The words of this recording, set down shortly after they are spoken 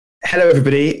Hello,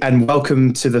 everybody, and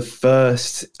welcome to the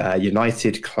first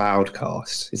United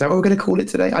Cloudcast. Is that what we're going to call it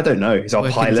today? I don't know. It's our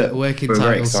pilot. Working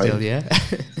title still, yeah.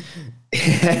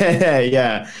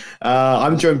 Yeah.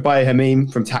 I'm joined by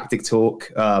Hameem from Tactic Talk,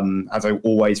 as I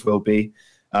always will be.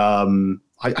 I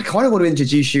kind of want to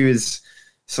introduce you as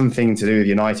something to do with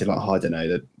United, like I don't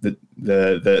know,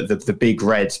 the big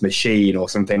red machine or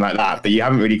something like that. But you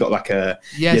haven't really got like a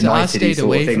United so I stayed sort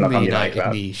away of thing from like the United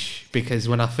United niche because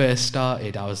when I first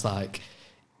started, I was like,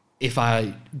 if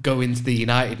I go into the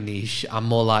United niche, I'm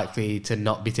more likely to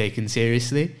not be taken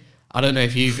seriously. I don't know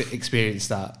if you've experienced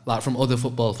that, like from other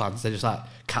football fans, they just like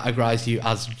categorise you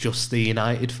as just the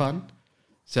United fan.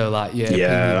 So like,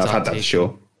 yeah, I've had that for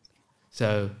sure.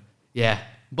 So yeah,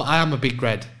 but I am a big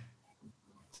red.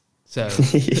 So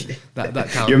that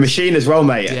counts. You're a machine as well,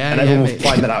 mate. Yeah, and everyone will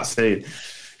find that out soon.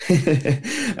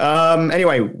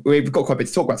 Anyway, we've got quite a bit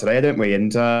to talk about today, don't we?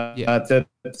 And the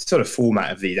sort of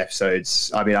format of these episodes,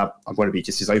 I mean, I want to be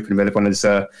just as open and relevant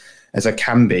as I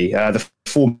can be. The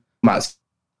format's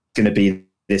going to be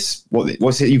this,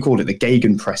 what's it you called it? The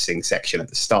gegenpressing section at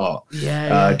the start.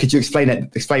 Yeah. Could you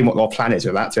explain what our plan is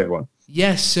with that to everyone?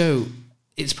 Yes, so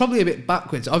it's probably a bit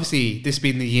backwards. Obviously, this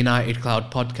being the United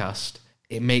Cloud podcast,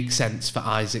 it makes sense for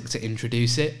Izaak to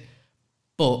introduce it.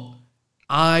 But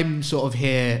I'm sort of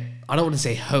here, I don't want to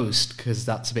say host because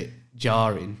that's a bit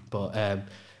jarring, but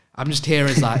I'm just here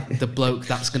as like the bloke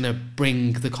that's going to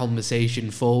bring the conversation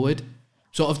forward,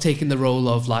 sort of taking the role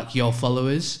of like your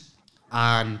followers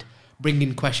and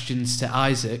bringing questions to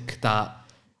Izaak that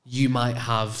you might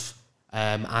have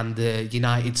and the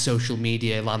United social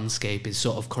media landscape is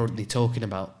sort of currently talking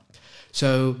about.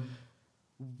 So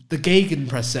the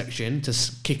Gegenpress section, to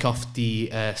kick off the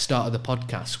start of the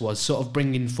podcast, was sort of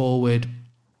bringing forward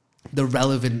the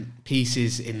relevant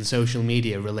pieces in social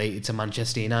media related to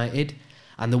Manchester United.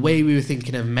 And the way we were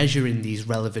thinking of measuring these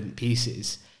relevant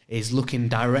pieces is looking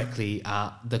directly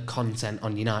at the content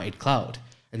on United Cloud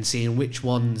and seeing which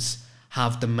ones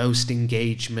have the most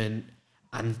engagement.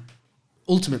 And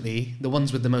ultimately, the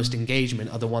ones with the most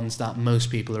engagement are the ones that most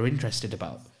people are interested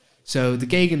about. So the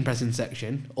Gegenpressing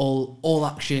section, all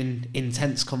action,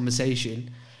 intense conversation,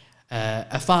 a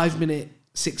 5-minute,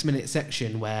 6-minute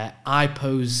section where I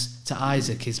pose to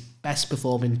Izaak his best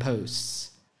performing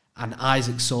posts and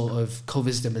Izaak sort of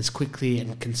covers them as quickly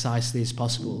and concisely as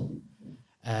possible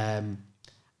and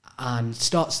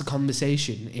starts the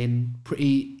conversation in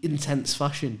pretty intense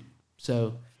fashion.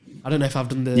 So I don't know if I've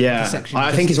done the section.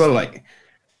 I think as well, like,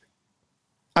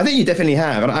 I think you definitely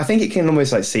have, and I think it can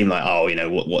almost like seem like, oh, you know,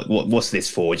 what's this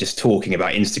for? We're just talking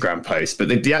about Instagram posts, but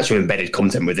the actual embedded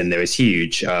content within there is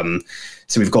huge.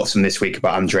 So we've got some this week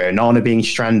about Andre Onana being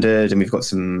stranded, and we've got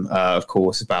some, of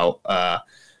course, about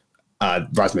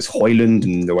Rasmus Højlund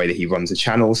and the way that he runs the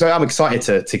channel. So I'm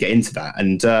excited to get into that.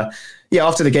 And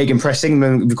after the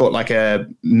gegenpressing, we've got like a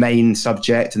main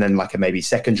subject and then like a maybe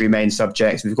secondary main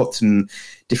subject. We've got some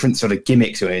different sort of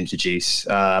gimmicks we want to introduce,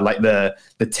 like the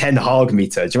Ten Hag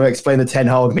meter. Do you want to explain the Ten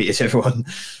Hag meter to everyone?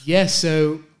 Yeah,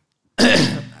 so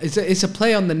it's a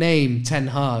play on the name Ten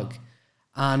Hag.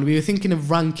 And we were thinking of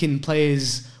ranking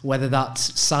players, whether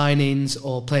that's signings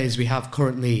or players we have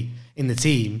currently in the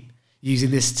team, using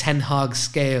this Ten Hag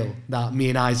scale that me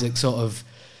and Izaak sort of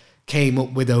came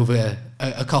up with over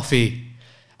a coffee.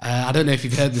 I don't know if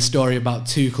you've heard the story about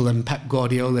Tuchel and Pep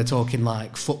Guardiola talking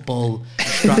like football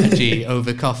strategy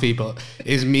over coffee, but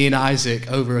it was me and Izaak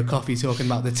over a coffee talking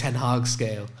about the Ten Hag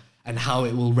scale and how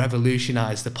it will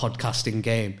revolutionise the podcasting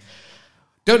game.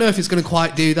 Don't know if it's going to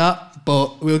quite do that,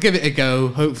 but we'll give it a go.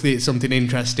 Hopefully it's something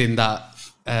interesting that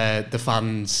the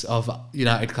fans of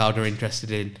United Cloud are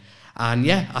interested in. And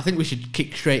yeah, I think we should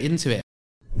kick straight into it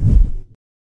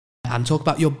and talk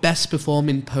about your best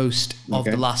performing post of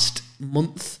the last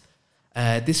month.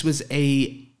 This was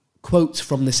a quote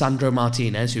from Lisandro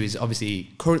Martinez, who is obviously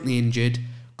currently injured,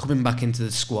 coming back into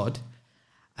the squad.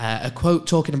 A quote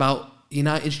talking about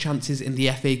United's chances in the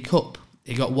FA Cup.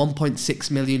 It got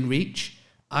 1.6 million reach.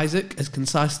 Izaak, as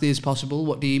concisely as possible,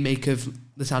 what do you make of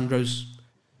Lisandro's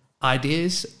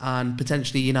ideas and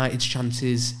potentially United's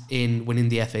chances in winning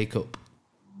the FA Cup?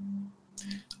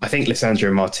 I think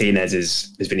Lisandro Martinez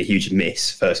has been a huge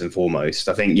miss, first and foremost.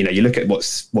 I think, you know, you look at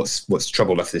what's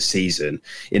troubled us this season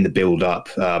in the build-up,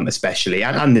 especially,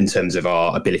 and in terms of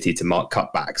our ability to mark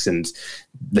cutbacks, and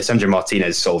Lisandro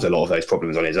Martinez solved a lot of those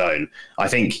problems on his own. I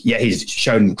think, he's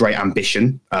shown great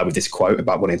ambition with this quote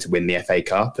about wanting to win the FA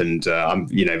Cup, and I'm,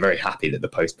 very happy that the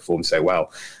post performed so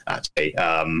well, actually.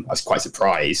 I was quite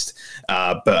surprised.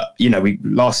 But,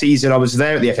 last season I was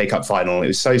there at the FA Cup final, and it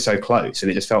was so close,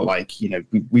 and it just felt like,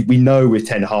 we know with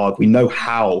Ten Hag, we know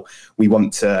how we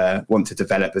want to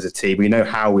develop as a team. We know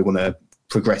how we want to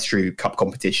progress through cup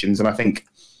competitions, and I think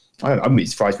I'm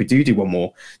surprised we do one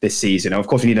more this season. Of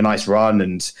course, we need a nice run,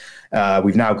 and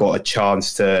we've now got a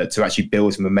chance to actually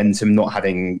build some momentum, not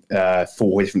having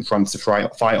 4 different fronts to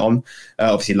fight on.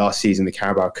 Obviously, last season, the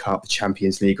Carabao Cup, the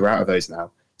Champions League, are out of those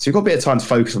now. So we've got a bit of time to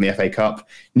focus on the FA Cup,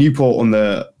 Newport on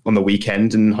the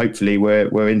weekend, and hopefully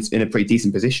we're in a pretty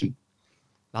decent position.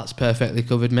 That's perfectly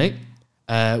covered, mate.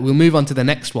 We'll move on to the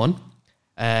next one,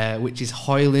 which is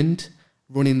Højlund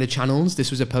running the channels. This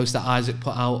was a post that Izaak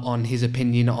put out on his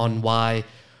opinion on why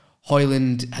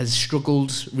Højlund has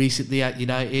struggled recently at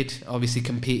United, obviously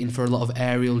competing for a lot of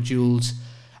aerial duels,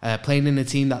 playing in a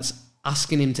team that's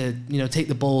asking him to, take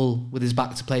the ball with his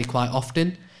back to play quite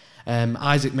often.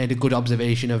 Izaak made a good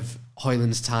observation of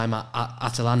Højlund's time at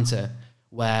Atalanta,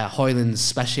 where Højlund's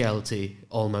speciality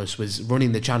almost was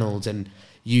running the channels and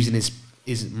using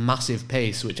his massive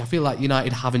pace, which I feel like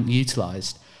United haven't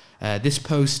utilised. This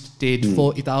post did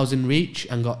 40,000 reach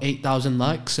and got 8,000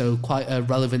 likes, so quite a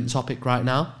relevant topic right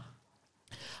now.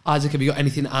 Izaak, have you got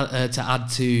anything to add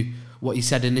to what you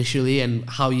said initially and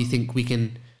how you think we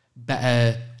can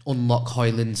better unlock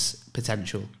Højlund's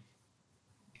potential?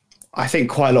 I think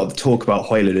quite a lot of the talk about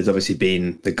Højlund has obviously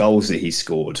been the goals that he's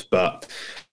scored, but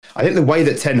I think the way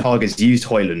that Ten Hag has used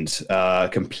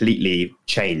Højlund completely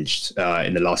changed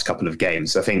in the last couple of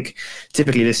games. I think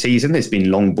typically this season there's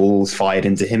been long balls fired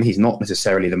into him. He's not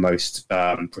necessarily the most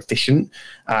proficient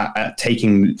at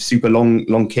taking super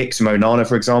long kicks. Onana,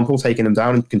 for example, taking them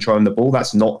down and controlling the ball.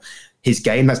 That's not his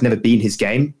game. That's never been his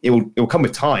game. It will come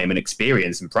with time and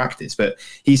experience and practice, but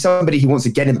he's somebody who wants to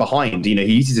get in behind. He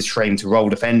uses his frame to roll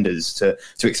defenders, to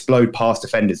explode past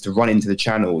defenders, to run into the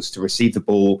channels, to receive the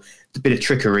ball, a bit of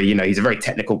trickery. He's a very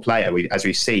technical player, as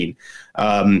we've seen.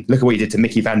 Look at what he did to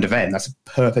Mickey van der Ven. That's a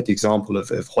perfect example of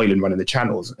Højlund running the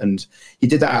channels. And he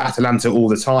did that at Atalanta all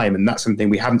the time, and that's something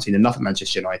we haven't seen enough at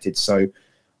Manchester United. So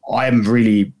I am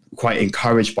really quite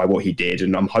encouraged by what he did,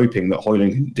 and I'm hoping that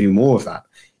Højlund can do more of that.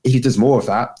 If he does more of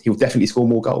that, he'll definitely score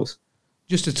more goals.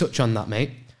 Just to touch on that, mate,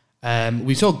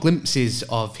 we saw glimpses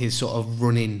of his sort of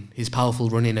his powerful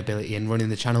running ability and running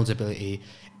the channels ability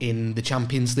in the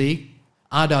Champions League.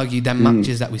 I'd argue them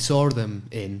matches that we saw them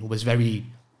in was very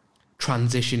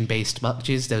transition-based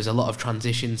matches. There was a lot of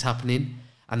transitions happening,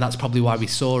 and that's probably why we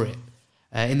saw it.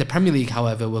 In the Premier League,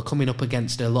 however, we're coming up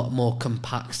against a lot more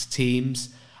compact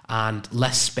teams and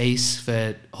less space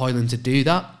for Højlund to do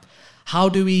that. How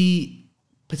do we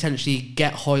potentially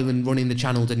get Højlund running the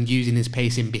channels and using his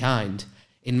pace in behind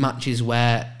in matches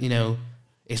where,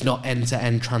 it's not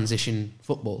end-to-end transition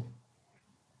football?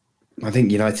 I think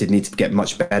United need to get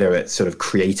much better at sort of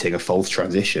creating a false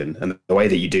transition, and the way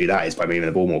that you do that is by moving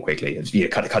the ball more quickly.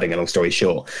 Cutting a long story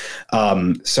short.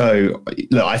 So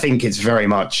look, I think it's very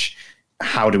much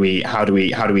how do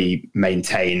we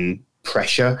maintain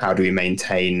pressure? How do we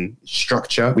maintain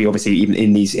structure? We obviously, even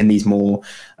in these more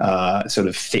sort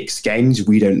of fixed games,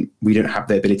 we don't have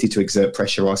the ability to exert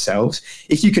pressure ourselves.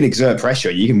 If you can exert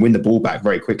pressure, you can win the ball back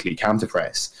very quickly, counter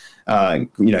press. Have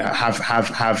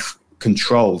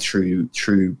control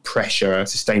through pressure,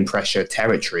 sustained pressure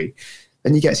territory.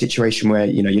 Then you get a situation where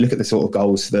you look at the sort of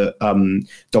goals that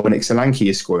Dominic Solanke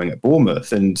is scoring at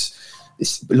Bournemouth, and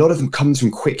a lot of them comes from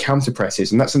quick counter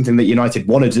presses, and that's something that United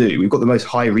want to do. We've got the most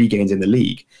high regains in the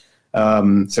league,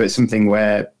 so it's something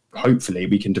where hopefully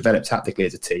we can develop tactically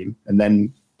as a team, and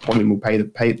then Holland will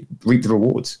reap the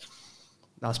rewards.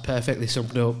 That's perfectly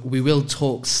summed up. We will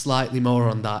talk slightly more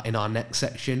on that in our next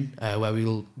section, where we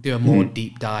will do a more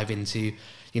deep dive into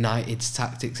United's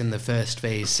tactics in the first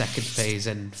phase, second phase,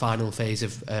 and final phase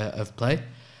of play.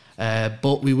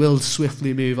 But we will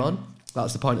swiftly move on.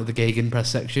 That's the point of the Gegenpress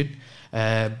section.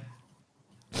 The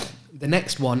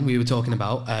next one we were talking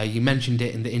about, you mentioned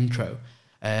it in the intro,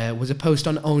 was a post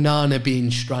on Onana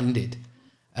being stranded.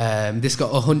 This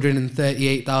got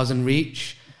 138,000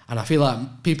 reach, and I feel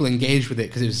like people engaged with it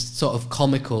because it was sort of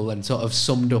comical and sort of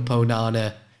summed up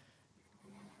Onana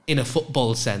in a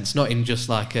football sense, not in just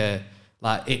like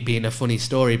it being a funny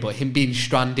story, but him being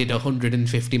stranded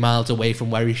 150 miles away from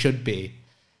where he should be.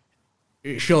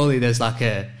 Surely there's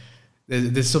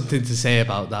there's something to say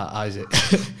about that,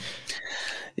 Izaak.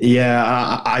 Yeah,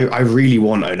 I really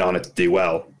want Onana to do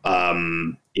well.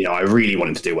 I really want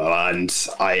him to do well, and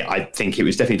I think it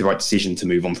was definitely the right decision to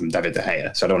move on from David De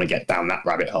Gea. So I don't want to get down that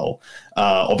rabbit hole.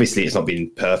 Obviously, it's not been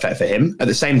perfect for him. At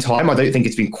the same time, I don't think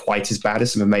it's been quite as bad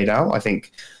as some have made out. I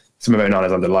think some of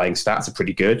Onana's underlying stats are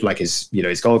pretty good. Like his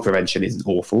goal prevention isn't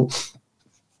awful,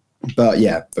 but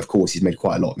yeah, of course, he's made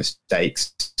quite a lot of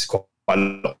mistakes. Quite a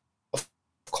lot of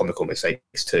comical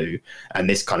mistakes too. And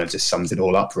this kind of just sums it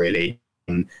all up, really.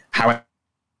 However,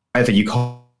 you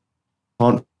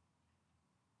can't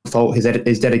fault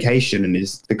his dedication, and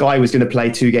the guy was going to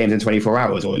play 2 games in 24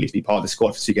 hours, or at least be part of the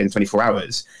squad for 2 games in 24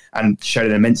 hours, and showed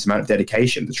an immense amount of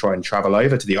dedication to try and travel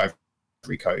over to the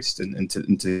Ivory Coast and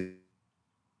to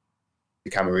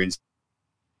Cameroon's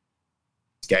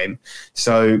game.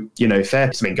 So, if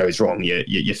something goes wrong,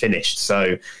 you're finished.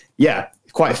 So, yeah,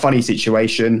 quite a funny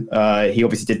situation. He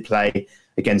obviously did play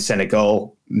against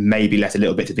Senegal, maybe left a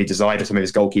little bit to be desired of some of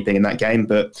his goalkeeping in that game.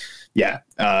 But, yeah,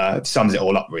 sums it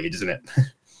all up, really, doesn't it?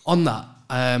 On that,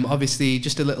 obviously,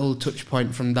 just a little touch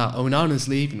point from that. Onana's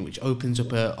leaving, which opens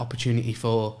up an opportunity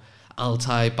for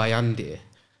Altay Bayandire,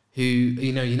 who,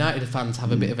 United fans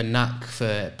have a bit of a knack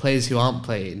for players who aren't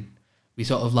playing. We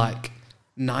sort of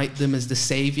knight them as the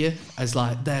saviour, as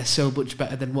they're so much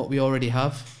better than what we already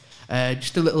have.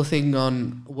 Just a little thing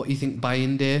on what you think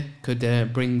Bayandire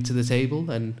could bring to the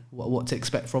table and what to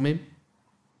expect from him.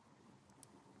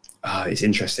 It's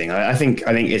interesting. I think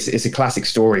it's a classic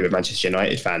story with Manchester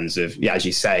United fans of, as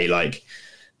you say,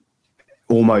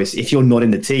 almost if you're not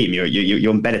in the team, you're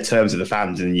on better terms with the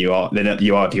fans than you are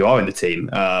if you are in the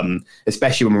team.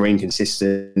 Especially when we're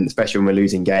inconsistent, especially when we're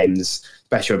losing games,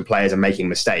 especially when players are making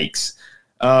mistakes.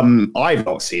 I've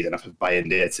not seen enough of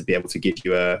Bayandire to be able to give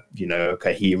you a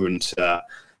coherent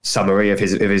summary of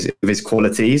his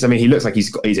qualities. I mean, he looks like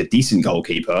he's a decent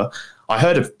goalkeeper. I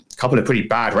heard a couple of pretty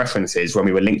bad references when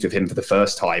we were linked with him for the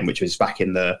first time, which was back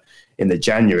in the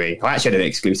January. I actually had an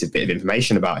exclusive bit of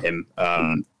information about him.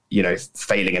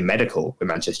 Failing a medical with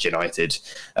Manchester United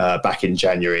back in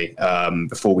January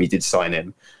before we did sign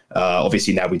him.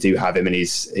 Obviously now we do have him, and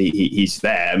he's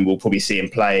there, and we'll probably see him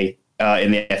play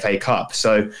in the FA Cup.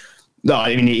 So, no,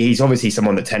 I mean, he's obviously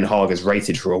someone that Ten Hag has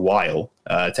rated for a while.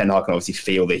 Ten Hag can obviously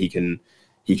feel that he can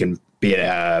be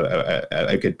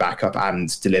a good backup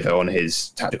and deliver on his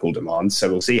tactical demands.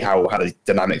 So we'll see how the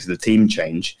dynamics of the team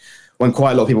change. When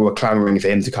quite a lot of people were clamouring for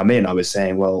him to come in, I was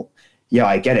saying, well, yeah,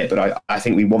 I get it, but I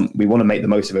think we want to make the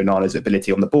most of Onana's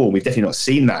ability on the ball. We've definitely not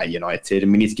seen that at United,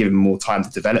 and we need to give him more time to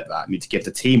develop that. We need to give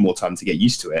the team more time to get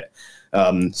used to it.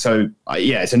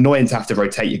 It's annoying to have to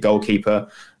rotate your goalkeeper.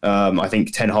 I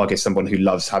think Ten Hag is someone who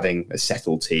loves having a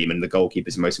settled team, and the goalkeeper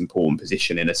is the most important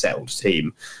position in a settled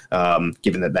team,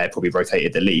 given that they're probably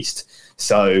rotated the least.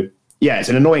 So, yeah, it's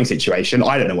an annoying situation.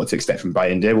 I don't know what to expect from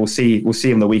Bayandire. We'll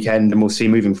see on the weekend, and we'll see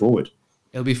moving forward.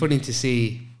 It'll be funny to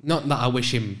see. Not that I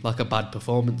wish him a bad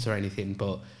performance or anything,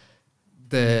 but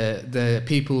the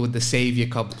people with the saviour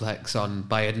complex on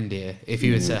Bayandire, if he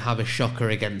was to have a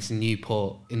shocker against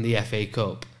Newport in the FA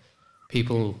Cup,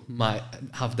 people might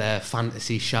have their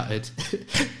fantasy shattered,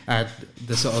 and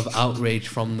the sort of outrage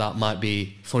from that might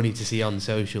be funny to see on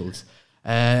socials.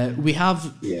 We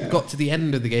have got to the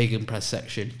end of the Gegenpress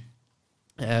section.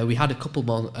 We had a couple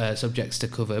more subjects to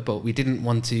cover, but we didn't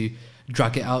want to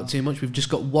drag it out too much. We've just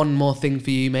got one more thing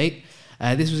for you, mate.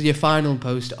 This was your final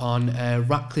post on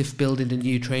Ratcliffe building a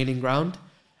new training ground.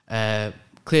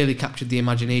 Clearly captured the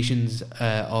imaginations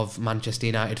of Manchester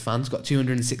United fans. Got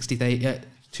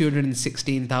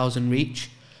 216,000 reach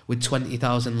with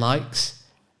 20,000 likes.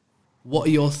 What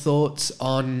are your thoughts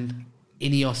on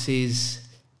Ineos's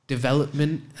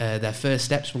development, their first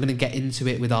steps? We're going to get into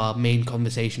it with our main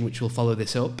conversation, which will follow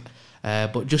this up.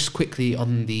 But just quickly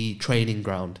on the training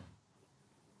ground.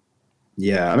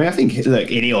 Yeah, I mean, I think, look,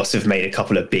 Ineos have made a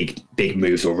couple of big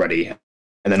moves already, and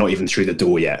they're not even through the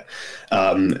door yet.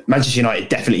 Manchester United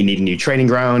definitely need a new training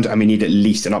ground, and we need at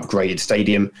least an upgraded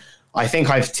stadium. I think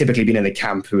I've typically been in the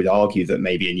camp who would argue that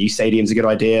maybe a new stadium's a good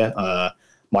idea.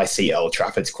 My seat at Old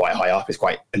Trafford's quite high up. It's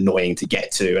quite annoying to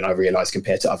get to, and I realise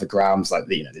compared to other grounds,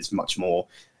 there's much more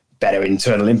better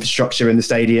internal infrastructure in the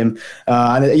stadium.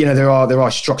 And there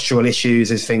are structural issues.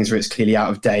 There's things where it's clearly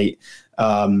out of date.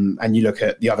 And you look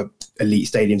at the other elite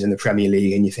stadiums in the Premier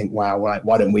League and you think, wow,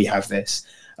 why don't we have this?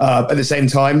 At the same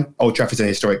time, Old Trafford's an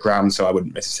historic ground, so I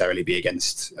wouldn't necessarily be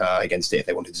against it if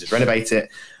they wanted to just renovate it.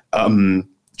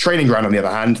 Training ground, on the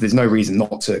other hand, there's no reason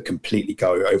not to completely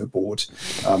go overboard.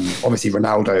 Obviously,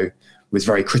 Ronaldo was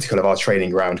very critical of our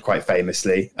training ground, quite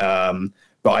famously. But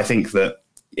I think that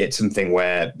it's something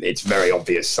where it's very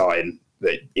obvious sign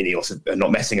that Ineos are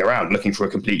not messing around. Looking for a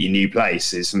completely new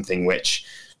place is something which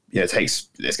it's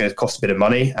going to cost a bit of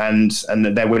money, and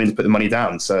they're willing to put the money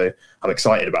down. So I'm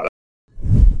excited about that.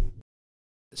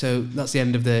 So that's the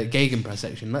end of the Gegenpress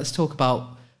section. Let's talk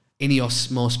about Ineos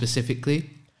more specifically.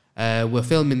 We're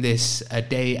filming this a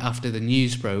day after the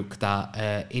news broke that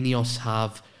Ineos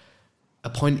have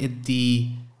appointed the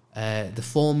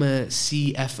former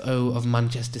CFO of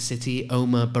Manchester City,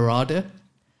 Omar Berrada,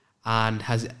 and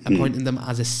has appointed them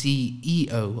as a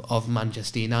CEO of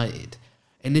Manchester United.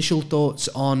 Initial thoughts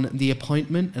on the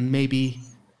appointment and maybe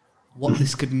what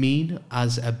this could mean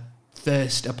as a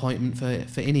first appointment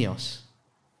for Ineos?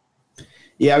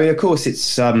 Yeah, I mean, of course,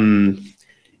 it's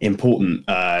important,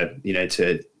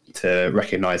 to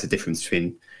recognise the difference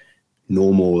between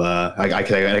normal. I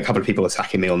had a couple of people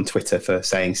attacking me on Twitter for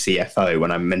saying CFO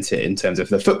when I meant it in terms of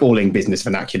the footballing business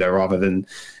vernacular rather than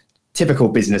typical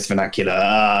business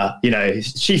vernacular.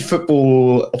 Chief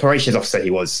Football Operations Officer, he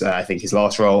was, I think, his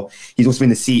last role. He's also been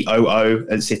the COO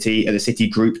at City, at the City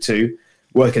Group too.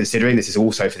 Worth considering, this is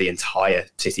also for the entire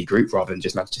City Group rather than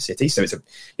just Manchester City. So it's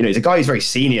a guy who's very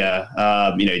senior,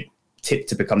 tipped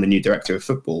to become the new director of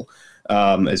football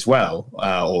as well,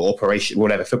 or operation,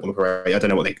 whatever, football operation. I don't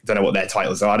know what their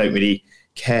titles are. I don't really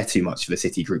care too much for the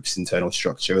City Group's internal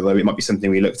structure, although it might be something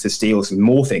we look to steal some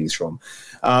more things from.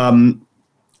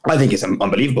 I think it's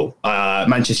unbelievable.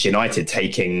 Manchester United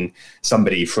taking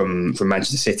somebody from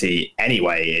Manchester City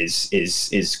anyway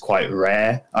is quite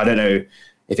rare. I don't know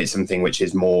if it's something which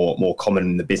is more common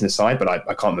in the business side, but I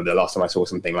can't remember the last time I saw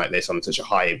something like this on such a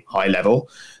high level.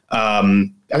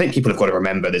 I think people have got to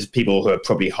remember there's people who are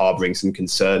probably harbouring some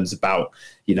concerns about,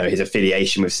 his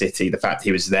affiliation with City, the fact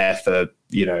he was there for,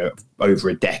 over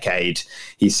a decade.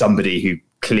 He's somebody who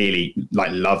clearly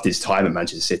loved his time at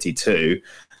Manchester City too.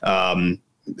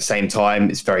 At the same time,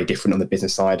 it's very different on the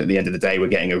business side. At the end of the day, we're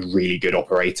getting a really good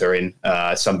operator in,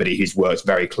 somebody who's worked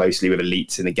very closely with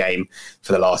elites in the game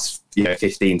for the last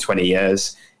 15, 20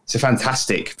 years. It's a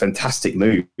fantastic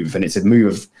move, and it's a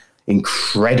move of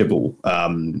incredible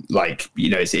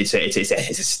it's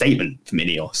a statement from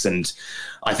Ineos, and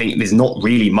I think there's not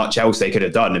really much else they could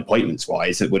have done appointments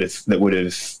wise that would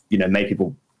have made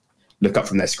people look up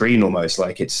from their screen almost.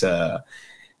 It's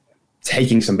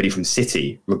taking somebody from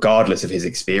City, regardless of his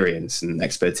experience and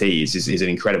expertise, is an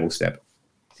incredible step.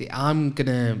 See, I'm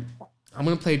gonna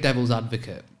play devil's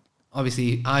advocate.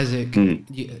 Obviously, Isaac,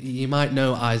 you might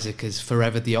know Isaac as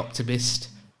forever the optimist.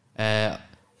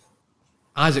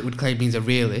 Isaac would claim he's a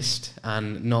realist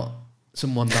and not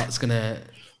someone that's gonna,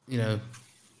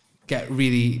 get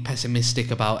really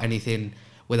pessimistic about anything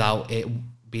without it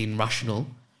being rational.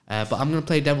 But I'm gonna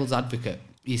play devil's advocate.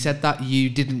 You said that you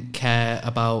didn't care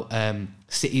about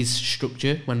City's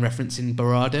structure when referencing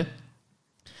Berrarda.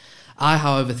 I,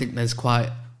 however, think there's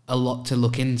quite a lot to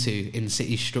look into in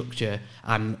City's structure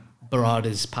and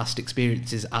Berrada's past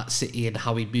experiences at City and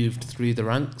how he moved through the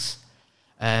ranks.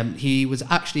 He was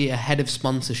actually a head of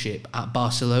sponsorship at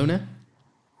Barcelona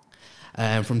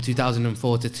from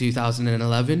 2004 to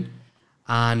 2011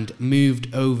 and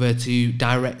moved over to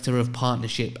director of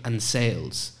partnership and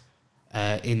sales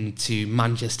into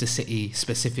Manchester City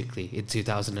specifically in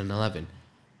 2011.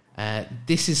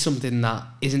 This is something that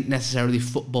isn't necessarily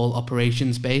football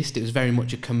operations based. It was very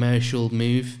much a commercial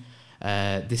move.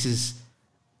 This is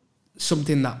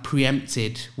something that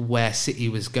preempted where City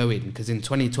was going, because in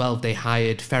 2012 they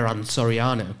hired Ferran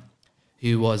Soriano,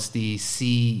 who was the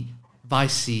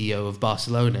vice CEO of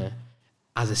Barcelona,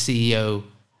 as a CEO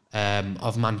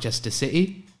of Manchester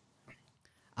City.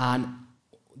 And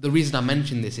the reason I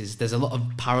mention this is there's a lot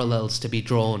of parallels to be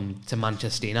drawn to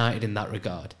Manchester United in that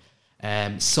regard.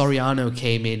 Soriano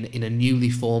came in a newly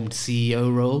formed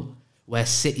CEO role where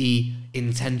City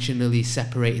intentionally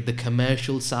separated the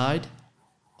commercial side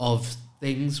of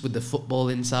things with the football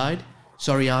inside.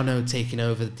 Soriano taking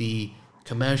over the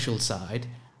commercial side,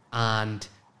 and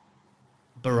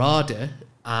Berrarda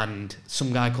and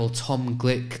some guy called Tom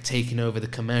Glick taking over the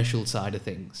commercial side of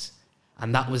things.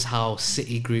 And that was how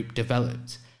City Group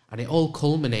developed. And it all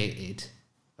culminated...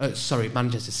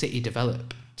 Manchester City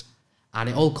developed. And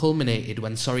it all culminated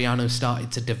when Soriano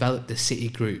started to develop the City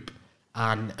Group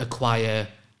and acquire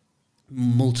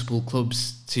multiple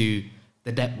clubs to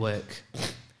the network.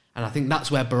 And I think that's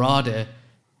where Berrarda,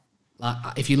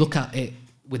 if you look at it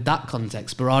with that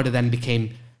context, Berrarda then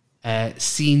became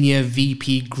Senior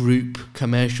VP Group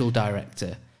Commercial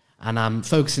Director. And I'm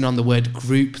focusing on the word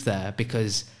group there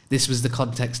because this was the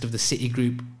context of the City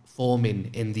Group forming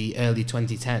in the early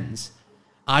 2010s.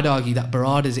 I'd argue that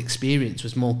Berrada's experience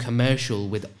was more commercial,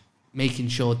 with making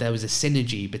sure there was a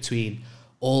synergy between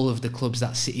all of the clubs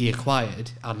that City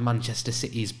acquired and Manchester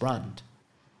City's brand.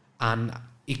 And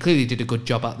he clearly did a good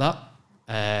job at that.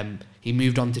 He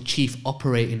moved on to Chief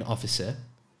Operating Officer,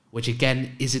 which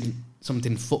again isn't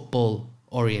something football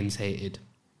orientated.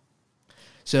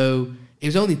 So it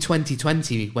was only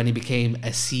 2020 when he became a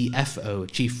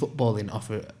CFO, Chief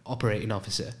Operating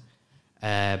Officer.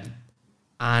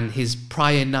 And his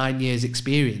prior 9 years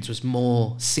experience was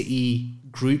more City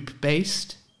Group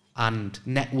based and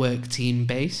network team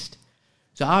based,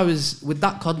 So I was, with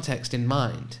that context in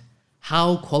mind,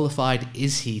 how qualified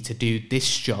is he to do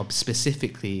this job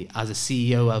specifically as a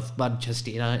CEO of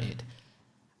Manchester United?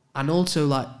 And also,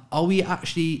 like, are we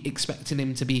actually expecting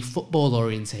him to be football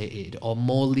orientated or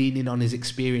more leaning on his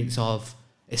experience of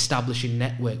establishing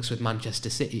networks with Manchester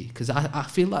City? Because I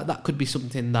feel like that could be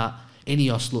something that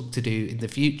Ineos look to do in the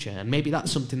future, and maybe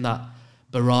that's something that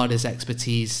Berrada's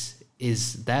expertise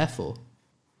is there for.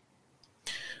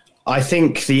 I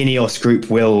think the Ineos group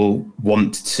will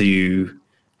want to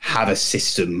have a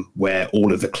system where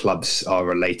all of the clubs are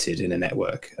related in a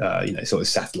network, sort of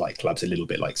satellite clubs, a little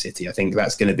bit like City. I think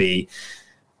that's going to be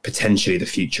potentially the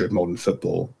future of modern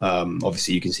football.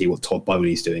 Obviously, you can see what Todd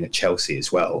Bowley's doing at Chelsea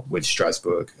as well, with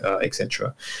Strasbourg,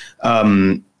 etc.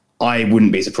 I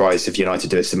wouldn't be surprised if United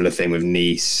do a similar thing with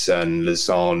Nice and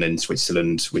Lausanne in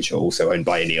Switzerland, which are also owned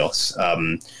by Ineos.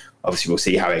 Obviously, we'll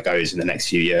see how it goes in the next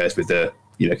few years with the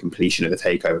completion of the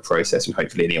takeover process, and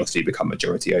hopefully Ineos do become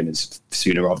majority owners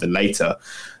sooner rather than later.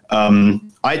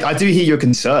 I do hear your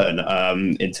concern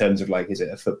in terms of, like, is it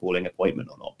a footballing appointment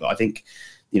or not? But I think,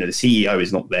 the CEO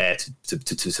is not there to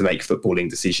make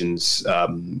footballing decisions,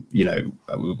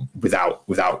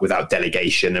 without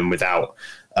delegation and without,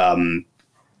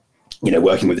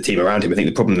 working with the team around him. I think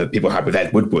the problem that people had with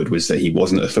Ed Woodward was that he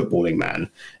wasn't a footballing man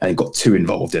and got too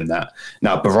involved in that.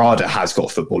 Now, Berrada has got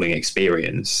footballing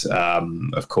experience,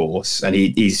 of course, and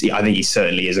I think he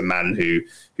certainly is a man who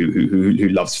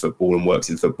loves football and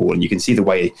works in football. And you can see the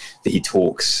way that he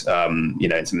talks,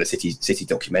 in some of the City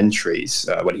documentaries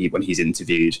when he's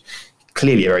interviewed.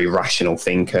 Clearly a very rational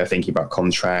thinker, thinking about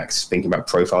contracts, thinking about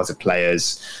profiles of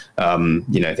players,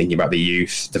 thinking about the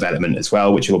youth development as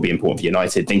well, which will be important for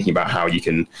United, thinking about how you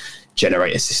can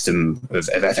generate a system of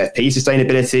FFP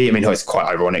sustainability. I mean, it's quite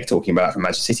ironic talking about that from a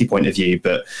Manchester City point of view,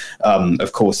 but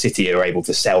of course, City are able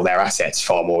to sell their assets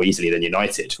far more easily than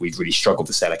United. We've really struggled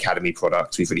to sell academy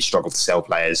products. We've really struggled to sell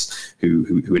players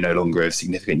who are no longer of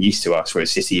significant use to us,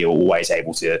 whereas City are always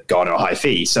able to garner a high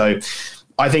fee. So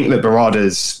I think that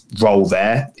Berrada's role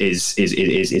there is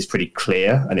pretty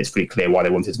clear, and it's pretty clear why they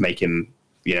wanted to make him,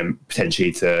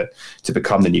 potentially to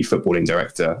become the new footballing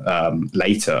director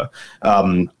later.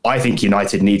 I think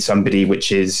United needs somebody who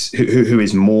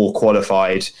is more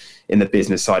qualified in the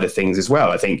business side of things as well.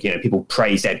 I think people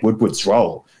praised Ed Woodward's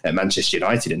role at Manchester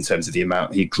United in terms of the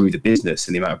amount he grew the business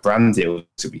and the amount of brand deals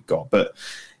that we got, but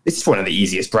this is one of the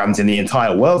easiest brands in the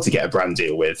entire world to get a brand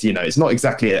deal with. It's not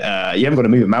exactly you haven't got to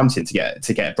move a mountain to get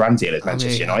a brand deal at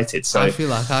Manchester United. So I feel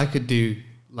like I could do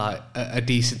like a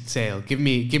decent sale. Give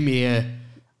me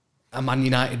a Man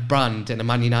United brand and a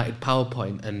Man United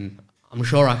PowerPoint, and I'm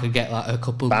sure I could get like a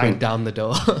couple quid down the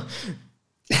door.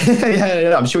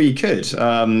 yeah, I'm sure you could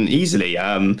easily.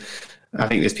 I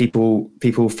think there's people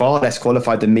far less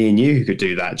qualified than me and you who could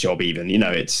do that job. Even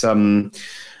it's.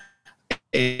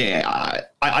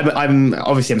 I'm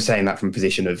obviously saying that from a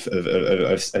position of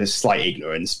slight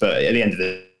ignorance, but at the end of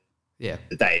the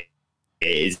day,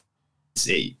 it's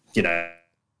a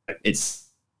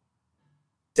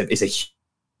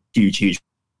huge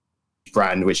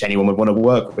brand which anyone would want to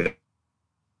work with.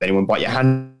 Anyone bite your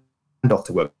hand off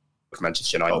to work for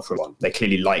Manchester United for one. They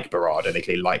clearly like Berrada. They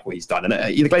clearly like what he's done. And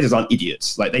the Glazers aren't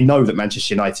idiots. Like, they know that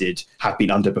Manchester United have been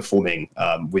underperforming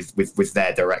with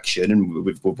their direction and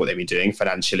with what they've been doing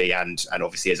financially and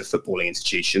obviously as a footballing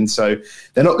institution. So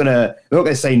they're not gonna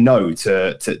say no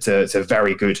to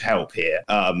very good help here.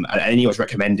 And Ineos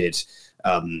recommended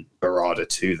Berrada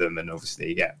to them, and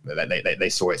obviously, they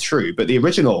saw it through. But the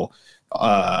original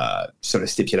sort of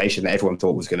stipulation that everyone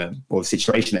thought was the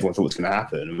situation everyone thought was going to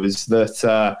happen was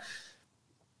that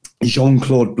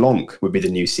Jean-Claude Blanc would be the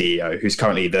new CEO, who's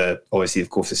currently obviously,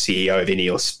 of course, the CEO of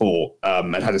Ineos Sport,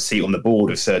 and has a seat on the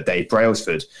board of Sir Dave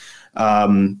Brailsford.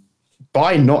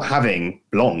 By not having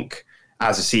Blanc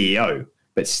as a CEO,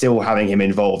 but still having him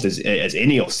involved as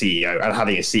Ineos CEO and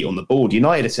having a seat on the board,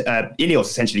 Ineos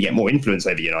essentially get more influence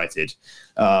over United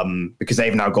because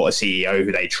they've now got a CEO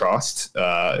who they trust,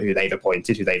 who they've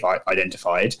appointed, who they've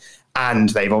identified, and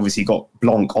they've obviously got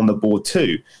Blanc on the board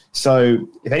too. So,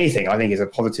 if anything, I think is a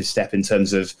positive step in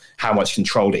terms of how much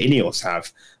control the Ineos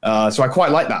have. So I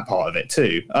quite like that part of it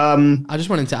too. I just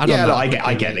wanted to add on that.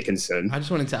 I get the concern. I just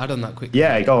wanted to add on that quickly.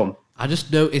 Yeah, go on. I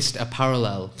just noticed a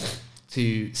parallel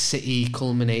to City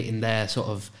culminating their sort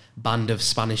of band of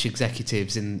Spanish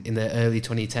executives in the early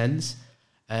 2010s.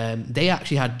 They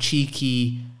actually had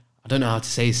cheeky, I don't know how to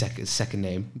say his second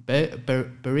name,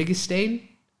 Berrigistain,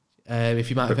 if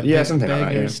you might have something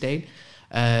like that.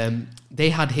 Yeah. They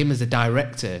had him as a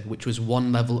director, which was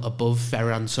one level above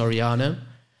Ferran Soriano.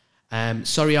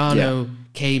 Soriano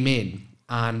came in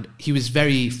and he was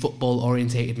very football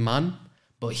orientated man,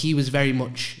 but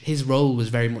his role was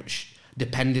very much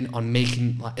dependent on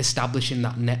establishing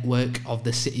that network of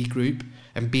the City group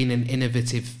and being an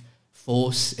innovative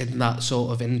force in that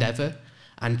sort of endeavour.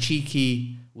 And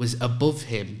Cheeky was above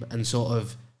him and sort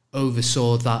of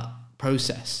oversaw that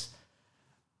process.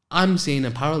 I'm seeing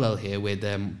a parallel here with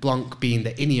Blanc being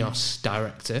the Ineos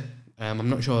director. I'm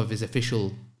not sure of his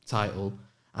official title.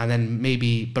 And then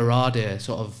maybe Berrada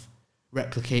sort of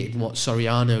replicating what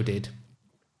Soriano did,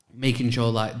 making sure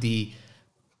like the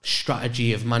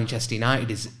strategy of Manchester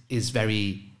United is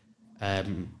very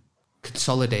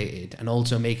consolidated, and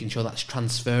also making sure that's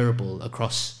transferable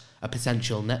across a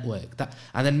potential network.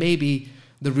 And then maybe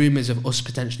the rumours of us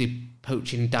potentially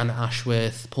poaching Dan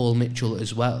Ashworth, Paul Mitchell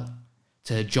as well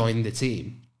to join the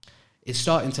team. It's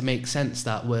starting to make sense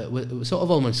that we're sort of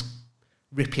almost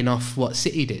ripping off what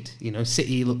City did. You know,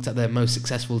 City looked at their most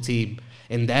successful team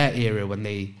in their era when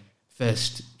they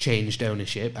first changed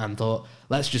ownership and thought,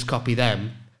 let's just copy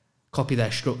them, copy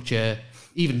their structure,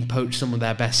 even poach some of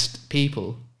their best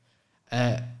people.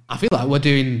 I feel like we're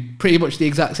doing pretty much the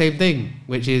exact same thing,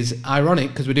 which is ironic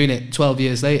because we're doing it 12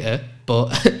 years later,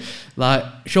 but like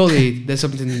surely there's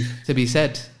something to be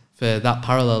said for that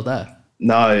parallel there.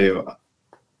 No,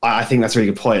 I think that's a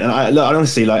really good point. And I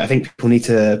honestly, I think people need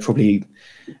to probably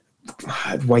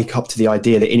wake up to the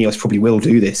idea that Ineos probably will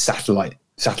do this satellite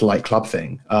club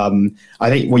thing. I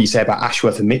think what you say about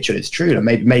Ashworth and Mitchell is true. And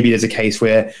maybe there's a case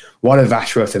where one of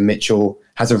Ashworth and Mitchell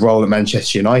has a role at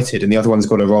Manchester United and the other one's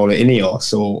got a role at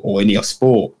Ineos or Ineos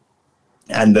Sport,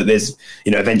 and that there's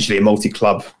eventually a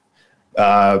multi-club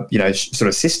sort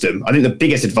of system. I think the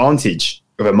biggest advantage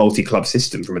of a multi-club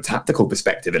system from a tactical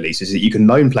perspective at least is that you can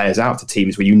loan players out to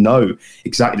teams where you know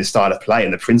exactly the style of play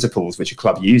and the principles which a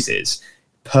club uses.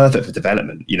 Perfect for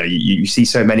development. You see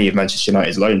so many of Manchester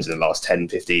United's loans in the last 10,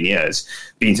 15 years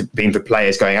being for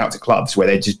players going out to clubs where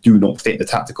they just do not fit the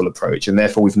tactical approach, and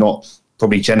therefore we've not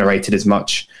probably generated as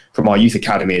much from our youth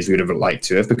academy as we would have liked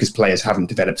to have, because players haven't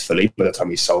developed fully by the time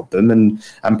we sold them,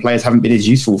 and players haven't been as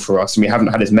useful for us, and we haven't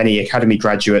had as many academy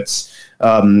graduates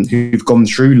who've gone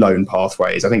through loan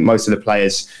pathways. I think most of the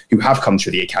players who have come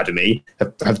through the academy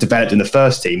have developed in the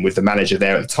first team with the manager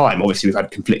there at the time. Obviously, we've had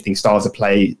conflicting styles of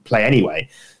play anyway.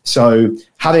 So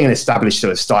having an established sort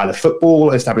of style of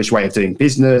football, established way of doing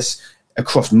business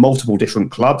across multiple different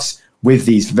clubs with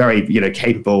these very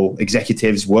capable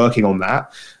executives working on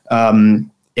that,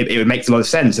 it makes a lot of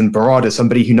sense. And Berrada is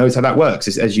somebody who knows how that works,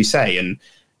 as you say. And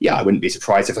yeah, I wouldn't be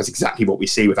surprised if that's exactly what we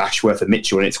see with Ashworth and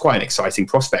Mitchell, and it's quite an exciting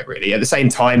prospect, really. At the same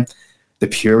time, the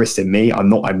purist in me, I'm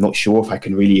not sure if I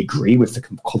can really agree with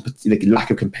the lack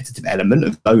of competitive element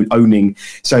of owning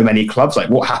so many clubs.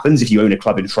 Like, what happens if you own a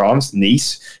club in France,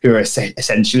 Nice, who are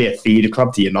essentially a feeder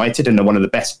club to United and are one of the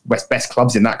best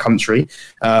clubs in that country?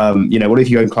 What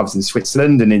if you own clubs in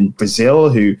Switzerland and in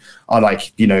Brazil who are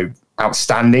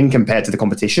outstanding compared to the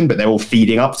competition, but they're all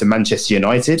feeding up to Manchester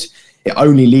United? It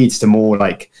only leads to more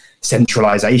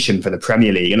centralisation for the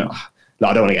Premier League. And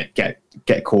I don't want to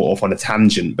get caught off on a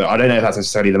tangent, but I don't know if that's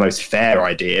necessarily the most fair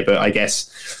idea, but I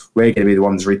guess we're going to be the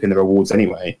ones reaping the rewards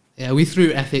anyway. Yeah, we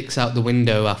threw ethics out the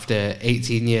window after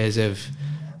 18 years of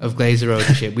Glazer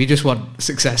ownership. We just want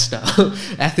success now.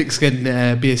 Ethics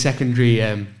can be a secondary...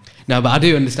 No, but I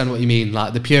do understand what you mean.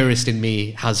 Like, the purist in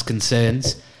me has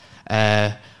concerns,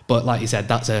 but like you said,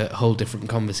 that's a whole different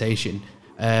conversation.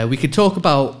 We could talk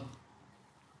about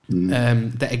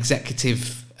the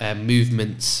executive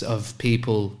movements of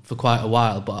people for quite a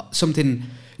while, but something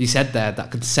you said there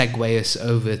that could segue us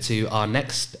over to our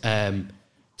next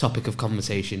topic of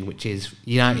conversation, which is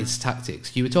United's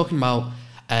tactics. You were talking about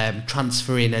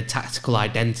transferring a tactical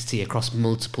identity across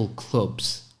multiple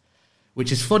clubs,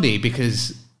 which is funny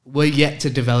because we're yet to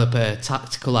develop a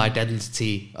tactical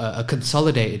identity, a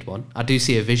consolidated one. I do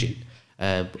see a vision,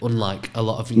 unlike a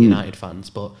lot of United fans,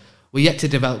 but we're yet to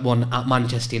develop one at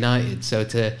Manchester United. So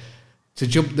to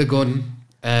jump the gun,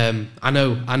 I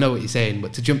know what you're saying,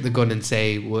 but to jump the gun and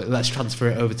say, well, let's transfer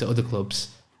it over to other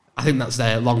clubs, I think that's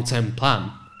their long-term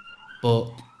plan.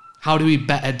 But how do we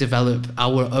better develop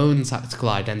our own tactical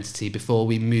identity before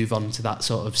we move on to that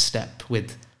sort of step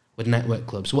with network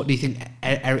clubs? What do you think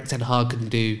Erik Ten Hag can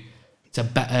do to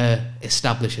better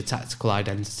establish a tactical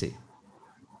identity?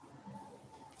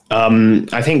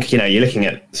 I think, you're looking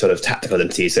at sort of tactical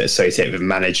identities that are associated with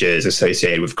managers,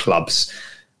 associated with clubs.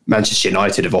 Manchester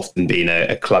United have often been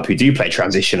a club who do play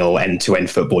transitional,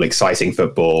 end-to-end football, exciting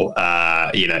football.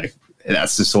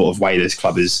 That's the sort of way this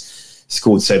club has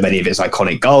scored so many of its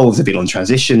iconic goals. They've been on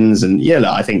transitions. And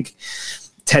I think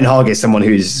Ten Hag is someone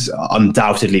who's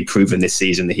undoubtedly proven this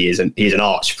season that he is an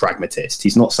arch pragmatist.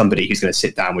 He's not somebody who's going to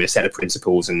sit down with a set of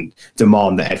principles and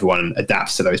demand that everyone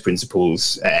adapts to those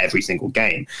principles every single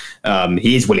game.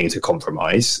 He is willing to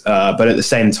compromise, but at the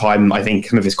same time, I think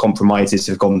some of his compromises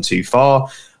have gone too far.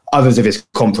 Others of his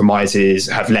compromises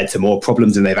have led to more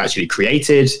problems than they've actually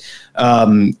created.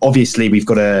 Obviously, we've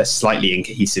got a slightly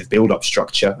incohesive build-up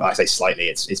structure. I say slightly;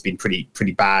 it's been pretty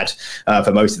bad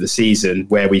for most of the season,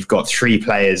 where we've got 3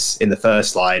 players in the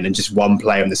first line and just 1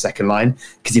 player in the second line,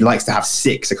 because he likes to have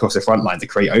 6 across the front line to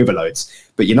create overloads.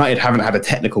 But United haven't had a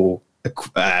technical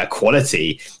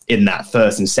quality in that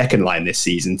first and second line this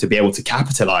season to be able to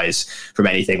capitalize from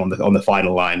anything on the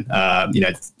final line. Be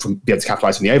able to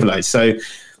capitalize from the overloads. So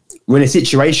we're in a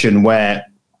situation where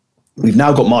we've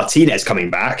now got Martinez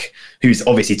coming back, who's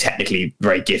obviously technically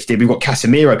very gifted. We've got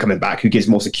Casemiro coming back, who gives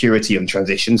more security on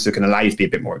transition, so can allow you to be a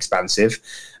bit more expansive.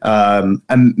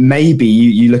 And maybe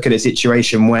you look at a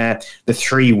situation where the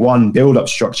 3-1 build-up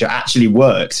structure actually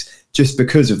works just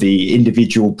because of the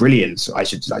individual brilliance, I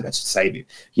should say,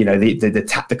 the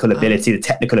tactical ability, the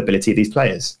technical ability of these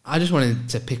players. I just wanted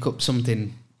to pick up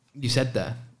something you said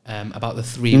there about the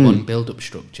 3-1 build-up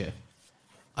structure.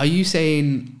 Are you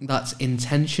saying that's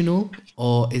intentional,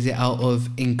 or is it out of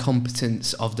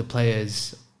incompetence of the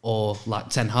players, or like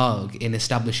Ten Hag in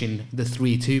establishing the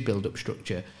 3-2 build-up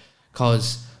structure?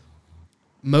 Because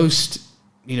most,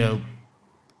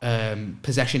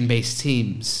 possession-based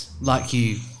teams, like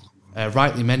you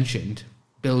rightly mentioned,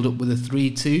 build up with a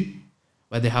 3-2,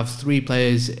 where they have 3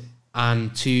 players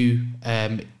and 2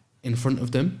 in front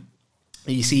of them.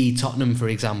 You see Tottenham, for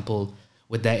example,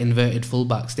 with their inverted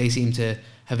fullbacks, they seem to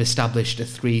have established a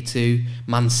 3-2.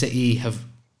 Man City have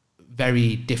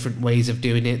very different ways of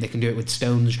doing it. They can do it with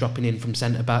Stones dropping in from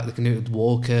centre-back. They can do it with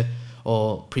Walker,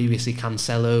 or previously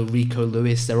Cancelo, Rico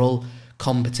Lewis. They're all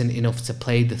competent enough to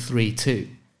play the 3-2.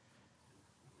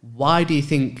 Why do you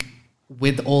think,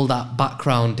 with all that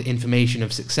background information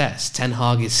of success, Ten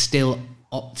Hag is still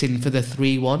opting for the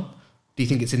 3-1? Do you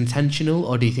think it's intentional,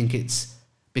 or do you think it's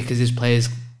because his players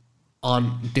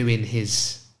aren't doing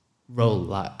his role?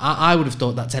 Like I would have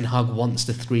thought that Ten Hag wants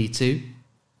the 3-2,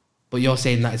 but you're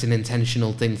saying that it's an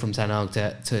intentional thing from Ten Hag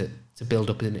to build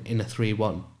up in a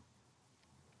 3-1.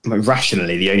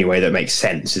 Rationally, the only way that makes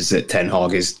sense is that Ten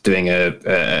Hag is doing a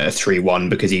 3-1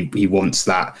 because he wants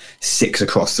that 6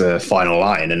 across the final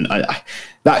line, and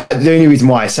that the only reason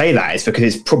why I say that is because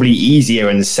it's probably easier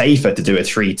and safer to do a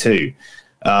 3-2.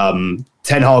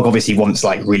 Ten Hag obviously wants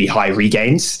like really high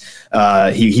regains.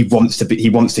 He wants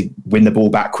to win the ball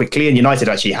back quickly, and United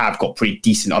actually have got pretty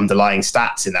decent underlying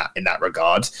stats in that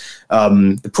regard.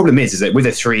 The problem is that with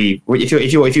a 3,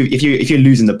 if you're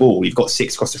losing the ball, you've got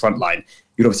 6 across the front line.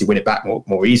 You'd obviously win it back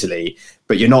more easily,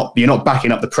 but you're not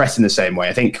backing up the press in the same way.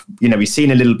 I think we've seen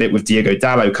a little bit with Diogo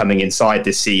Dalot coming inside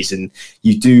this season.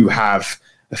 You do have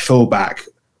a fullback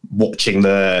watching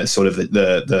the sort of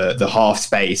the half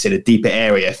space in a deeper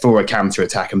area for a counter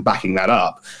attack and backing that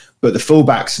up. But the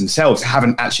fullbacks themselves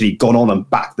haven't actually gone on and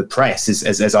backed the press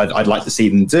as I'd like to see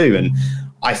them do. And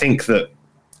I think that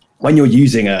when you're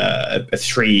using a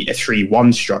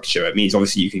 3-1 structure, it means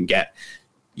obviously you can get,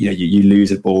 you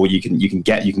lose a ball, you can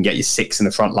get your 6 in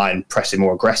the front line pressing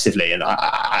more aggressively. And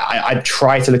I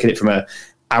try to look at it from a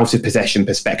out of possession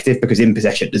perspective, because in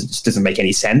possession it just doesn't make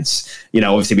any sense.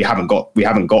 Obviously we haven't got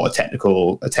a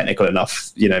technical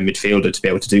enough midfielder to be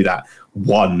able to do that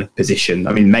one position.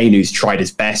 I mean, Mainoo's tried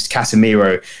his best.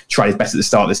 Casemiro tried his best at the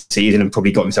start of the season and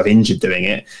probably got himself injured doing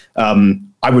it.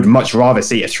 I would much rather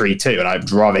see a 3-2, and I'd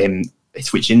rather him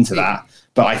switch into that.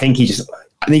 But I think he's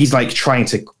like trying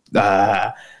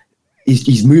to.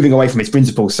 He's moving away from his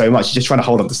principles so much. He's just trying to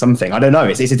hold on to something. I don't know.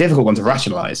 It's a difficult one to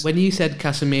rationalise. When you said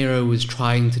Casemiro was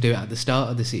trying to do it at the start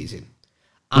of the season,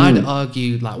 I'd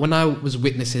argue, like, when I was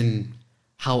witnessing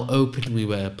how open we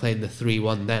were playing the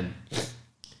 3-1 then,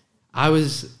 I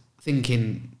was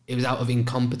thinking it was out of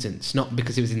incompetence, not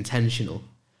because it was intentional.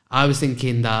 I was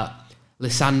thinking that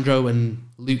Lissandro and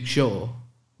Luke Shaw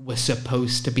were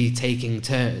supposed to be taking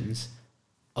turns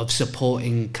of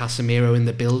supporting Casemiro in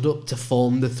the build-up to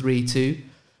form the 3-2.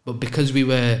 But because we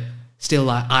were still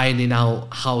like ironing out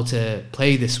how to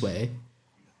play this way,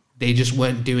 they just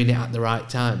weren't doing it at the right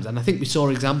times. And I think we saw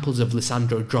examples of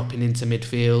Lissandro dropping into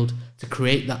midfield to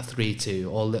create that 3-2,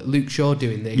 or Luke Shaw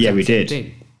doing the exact same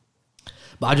thing.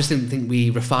 But I just didn't think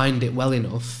we refined it well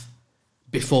enough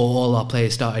before all our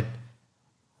players started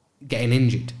getting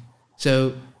injured.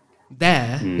 So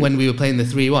when we were playing the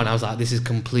 3-1, I was like, this is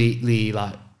completely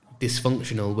like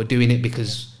dysfunctional. We're doing it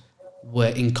because we're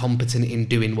incompetent in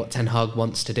doing what Ten Hag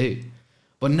wants to do.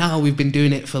 But now we've been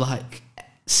doing it for like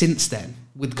since then,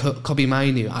 with Kobe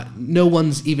Mainu, no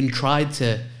one's even tried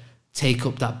to take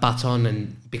up that baton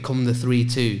and become the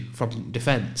 3-2 from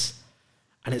defence.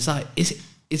 And it's like, is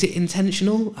it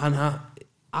intentional? And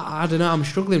I don't know, I'm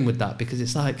struggling with that, because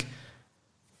it's like,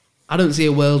 I don't see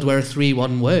a world where a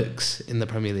 3-1 works in the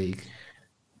Premier League.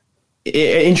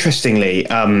 Interestingly,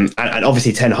 and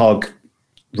obviously Ten Hag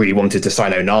really wanted to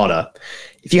sign Onana.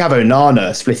 If you have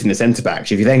Onana splitting the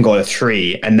centre-backs, if you then got a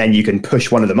 3 and then you can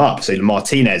push one of them up, so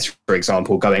Martinez, for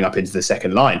example, going up into the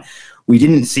second line, we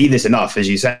didn't see this enough, as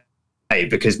you say,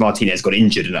 because Martinez got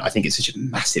injured, and I think it's such a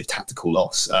massive tactical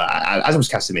loss, as was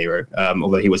Casemiro,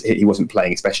 although he wasn't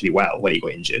playing especially well when he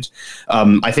got injured.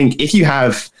 I think if you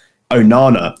have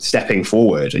Onana stepping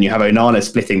forward and you have Onana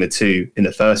splitting the 2 in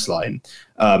the first line,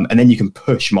 and then you can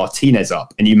push Martinez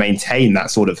up and you maintain that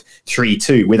sort of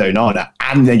 3-2 with Onana,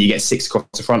 and then you get 6 across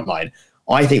the front line,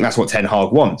 I think that's what Ten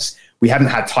Hag wants. We haven't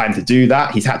had time to do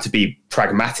that. He's had to be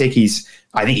pragmatic.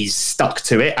 I think he's stuck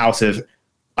to it out of,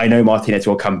 I know Martinez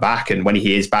will come back, and when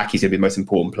he is back, he's going to be the most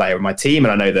important player of my team.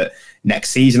 And I know that next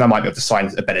season I might be able to sign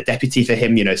a better deputy for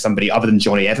him, somebody other than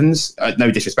Johnny Evans.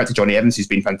 No disrespect to Johnny Evans, who's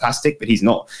been fantastic, but he's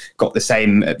not got the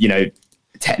same,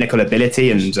 technical ability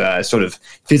and sort of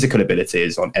physical ability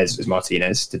as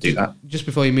Martinez to do that. Just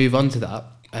before you move on to that,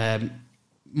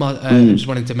 just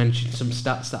wanted to mention some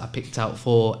stats that I picked out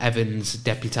for Evans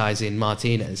deputising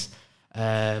Martinez,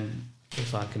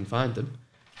 if I can find them.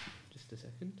 Just a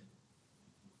second.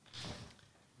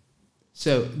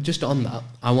 So just on that,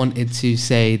 I wanted to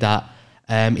say that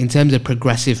in terms of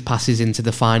progressive passes into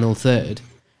the final third,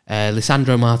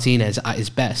 Lisandro Martinez at his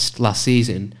best last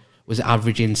season was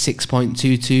averaging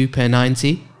 6.22 per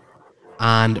 90,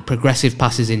 and progressive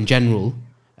passes in general,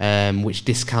 which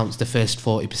discounts the first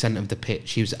 40% of the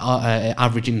pitch, he was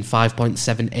averaging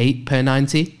 5.78 per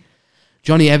 90.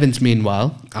 Johnny Evans,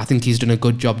 meanwhile, I think he's done a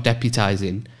good job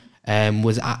deputising,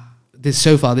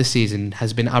 so far this season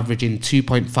has been averaging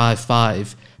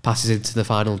 2.55 passes into the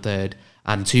final third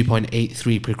and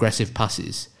 2.83 progressive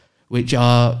passes, which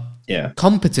are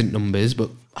competent numbers, but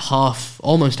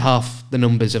almost half the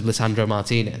numbers of Lisandro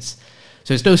Martinez.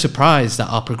 So it's no surprise that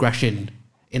our progression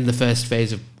in the first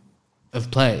phase of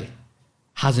play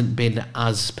hasn't been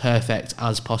as perfect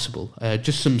as possible.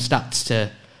 Just some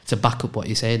stats to back up what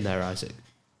you're saying there, Isaac.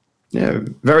 Yeah,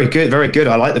 very good, very good.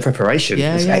 I like the preparation.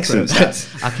 It's excellent stats.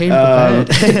 I came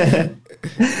prepared.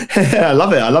 I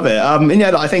love it.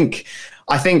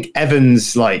 I think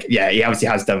Evans, he obviously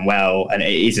has done well, and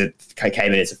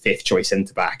came in as a 5th choice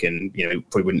centre back, and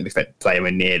probably wouldn't expect to play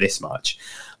anywhere near this much.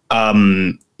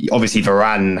 Obviously,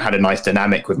 Varane had a nice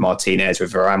dynamic with Martinez, where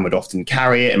Varane would often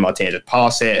carry it and Martinez would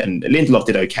pass it, and Lindelof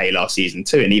did okay last season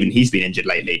too, and even he's been injured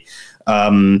lately.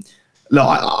 I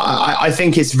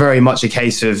think it's very much a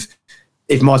case of,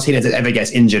 if Martinez ever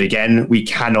gets injured again, we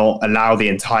cannot allow the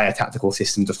entire tactical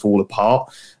system to fall apart.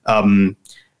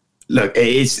 Look, it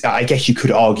is. I guess you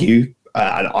could argue,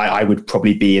 and I would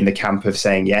probably be in the camp of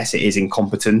saying, yes, it is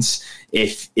incompetence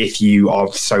if you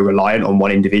are so reliant on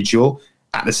one individual.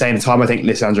 At the same time, I think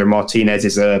Lisandro Martinez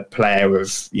is a player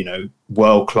of,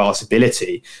 world-class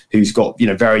ability who's got,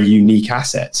 very unique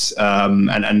assets,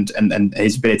 and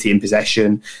his ability in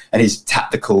possession and his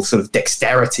tactical sort of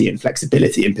dexterity and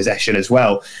flexibility in possession as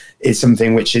well is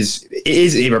something which is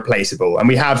irreplaceable. And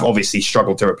we have obviously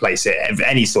struggled to replace it of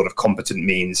any sort of competent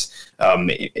means.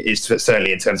 It's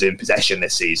certainly in terms of in possession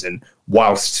this season,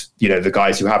 whilst, the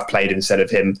guys who have played instead of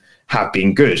him have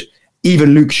been good.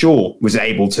 Even Luke Shaw was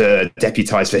able to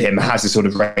deputise for him, has the sort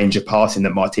of range of passing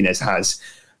that Martinez has.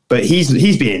 But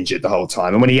he's been injured the whole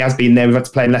time. And when he has been there, we've had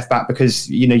to play him left back because,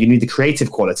 you need the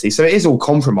creative quality. So it is all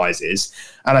compromises.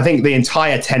 And I think the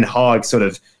entire Ten Hag sort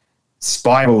of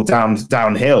spiral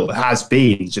downhill has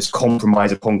been just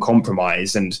compromise upon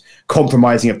compromise, and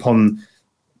compromising upon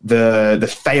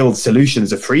the failed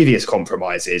solutions of previous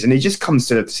compromises. And it just comes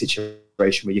to a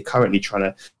situation where you're always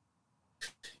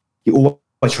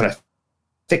trying to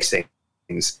fix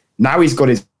things. Now he's got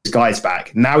his guys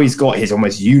back. Now he's got his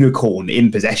almost unicorn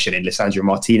in possession in Lisandro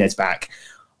Martinez back.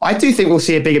 I do think we'll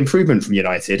see a big improvement from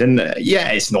United. And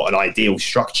it's not an ideal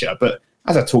structure, but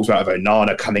as I talked about,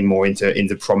 Onana coming more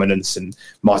into prominence and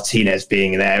Martinez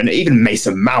being there, and even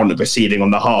Mason Mount receiving on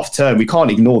the half turn, we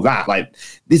can't ignore that.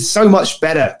 There's so much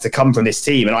better to come from this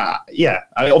team. And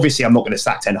obviously I'm not going to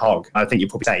sack Ten Hag. I think you're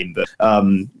probably saying, but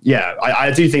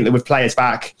I do think that with players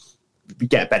back, we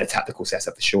get a better tactical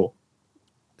setup for sure.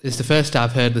 It's the first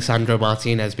I've heard Lisandro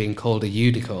Martinez being called a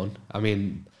unicorn. I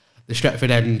mean, the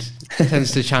Stretford end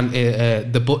tends to chant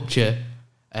the butcher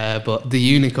but the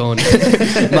unicorn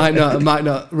might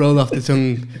not roll off the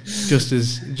tongue just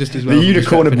as well. The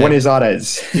unicorn of Buenos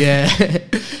Aires. Yeah.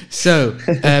 So,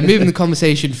 moving the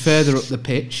conversation further up the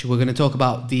pitch, we're going to talk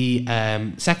about the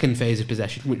second phase of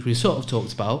possession, which we sort of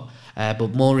talked about,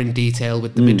 but more in detail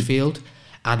with the midfield,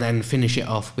 and then finish it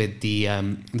off with the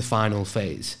final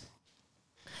phase.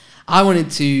 I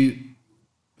wanted to,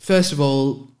 first of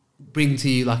all, bring to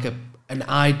you like an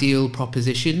ideal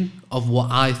proposition of what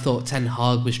I thought Ten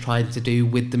Hag was trying to do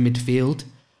with the midfield,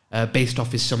 based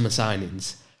off his summer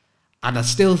signings. And I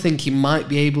still think he might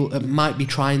be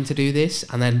trying to do this.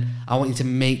 And then I want you to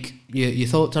make your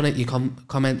thoughts on it, your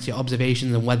comments, your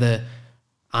observations, and whether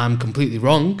I'm completely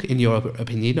wrong in your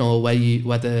opinion, or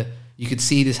whether you could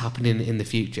see this happening in the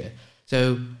future.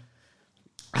 So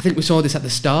I think we saw this at the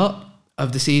start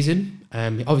of the season.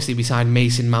 Obviously, we signed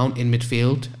Mason Mount in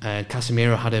midfield.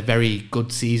 Casemiro had a very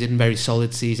good season, very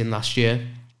solid season last year.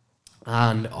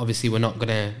 And obviously, we're not going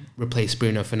to replace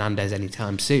Bruno Fernandes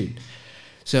anytime soon.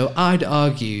 So I'd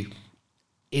argue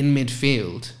in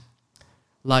midfield,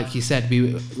 like you said,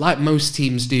 like most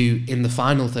teams do in the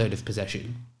final third of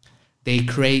possession, they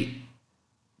create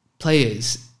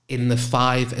players in the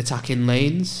 5 attacking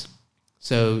lanes.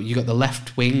 So you got the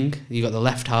left wing, you got the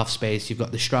left half space, you've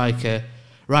got the striker,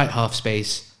 right half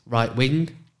space, right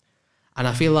wing. And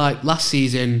I feel like last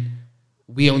season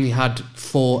we only had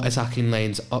 4 attacking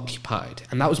lanes occupied,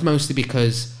 and that was mostly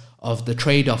because of the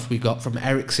trade-off we got from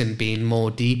Eriksen being more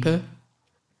deeper.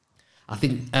 I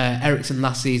think Eriksen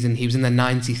last season, he was in the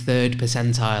 93rd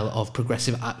percentile of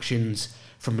progressive actions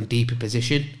from a deeper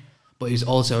position, but he was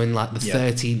also in like the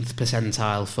 13th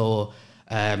percentile for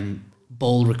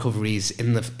ball recoveries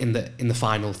in the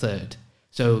final third.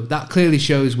 So that clearly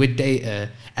shows with data,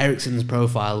 Eriksen's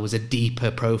profile was a deeper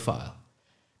profile.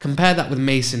 Compare that with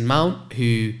Mason Mount,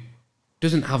 who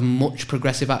doesn't have much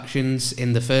progressive actions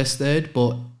in the first third,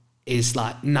 but is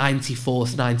like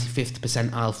 94th, 95th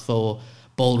percentile for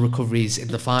ball recoveries in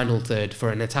the final third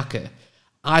for an attacker.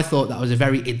 I thought that was a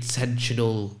very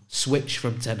intentional switch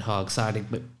from Ten Hag signing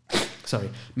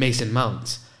Mason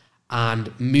Mount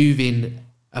and moving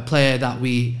a player that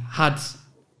we had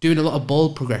doing a lot of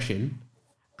ball progression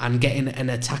and getting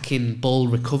an attacking ball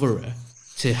recoverer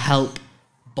to help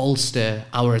bolster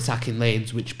our attacking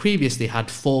lanes, which previously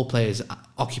had 4 players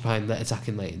occupying the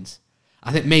attacking lanes.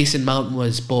 I think Mason Mount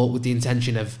was bought with the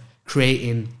intention of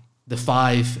creating the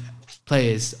 5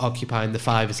 players occupying the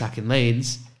 5 attacking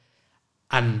lanes.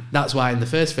 And that's why in the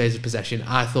first phase of possession,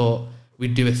 I thought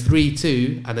we'd do a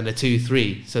 3-2 and then a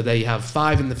 2-3. So there you have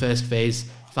 5 in the first phase,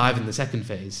 5 in the second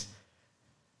phase.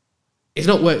 It's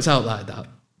not worked out like that.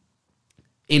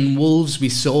 In Wolves, we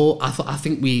saw,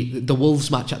 the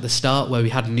Wolves match at the start where we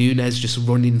had Núñez just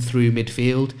running through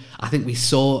midfield, I think we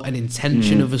saw an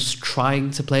intention of us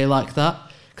trying to play like that,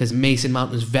 because Mason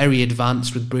Mount was very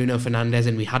advanced with Bruno Fernandes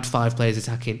and we had 5 players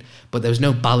attacking, but there was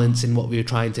no balance in what we were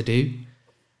trying to do.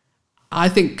 I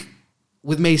think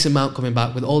with Mason Mount coming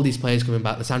back, with all these players coming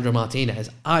back, Lisandro Martinez,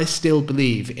 I still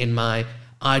believe in my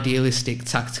idealistic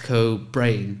tactical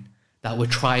brain that we're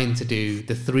trying to do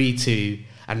the 3-2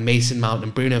 and Mason Mount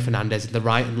and Bruno Fernandes in the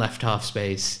right and left half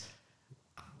space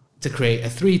to create a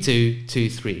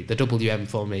 3-2-2-3, the WM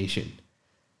formation.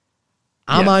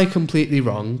 Am I completely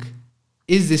wrong?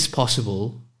 Is this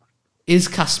possible? Is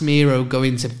Casemiro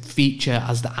going to feature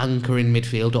as the anchor in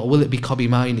midfield, or will it be Kobbie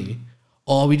Mainoo?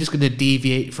 Or are we just going to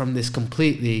deviate from this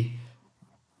completely?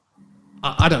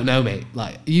 I don't know, mate.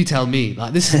 Like, you tell me.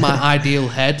 Like, this is my ideal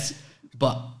head,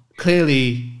 but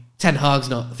clearly Ten Hag's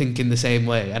not thinking the same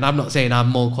way. And I'm not saying I'm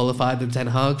more qualified than Ten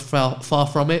Hag, far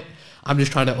from it. I'm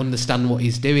just trying to understand what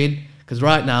he's doing, because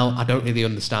right now I don't really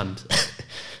understand.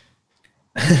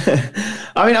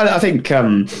 I mean, I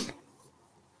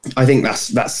think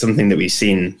that's something that we've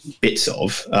seen bits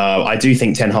of. I do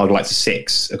think Ten Hag likes a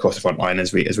 6 across the front line,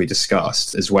 as we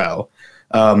discussed as well.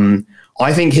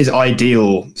 I think his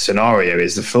ideal scenario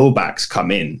is the fullbacks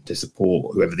come in to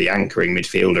support whoever the anchoring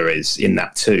midfielder is in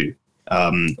that 2.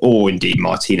 Or indeed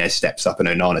Martinez steps up and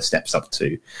Onana steps up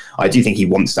too. I do think he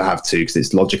wants to have 2 because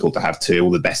it's logical to have 2.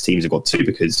 All the best teams have got 2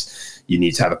 because you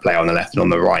need to have a player on the left and on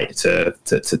the right to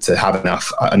have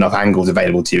enough angles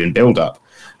available to you in build up.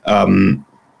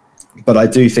 But I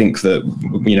do think that,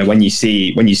 you know, when you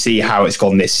see how it's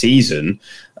gone this season,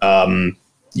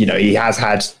 you know, he has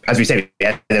had, as we said, he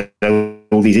had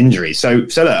all these injuries. So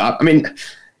look, I mean,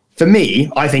 for me,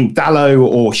 I think Dalot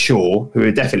or Shaw, who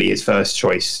are definitely his first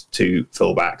choice to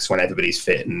fullbacks when everybody's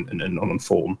fit and on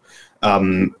form,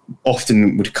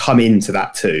 often would come into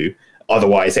that 2.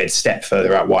 Otherwise, they'd step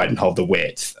further out wide and hold the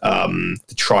width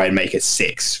to try and make it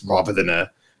 6 rather than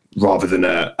a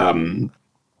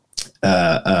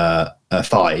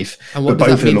 5, And but what does both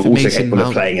that of them mean are for also Mason capable of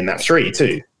Mount? playing in that 3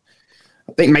 too.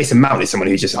 I think Mason Mount is someone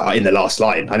who's just in the last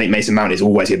line. I think Mason Mount is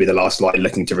always going to be the last line,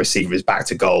 looking to receive his back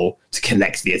to goal to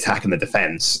connect the attack and the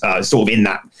defence. Sort of in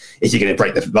that, if you're going to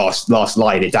break the last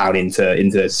line it down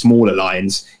into smaller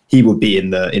lines, he would be in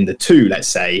the 2, let's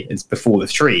say, it's before the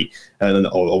 3,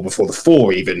 or before the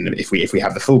 4, even if we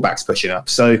have the fullbacks pushing up.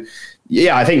 So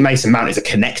yeah, I think Mason Mount is a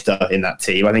connector in that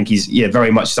team. I think he's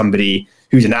very much somebody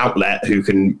who's an outlet who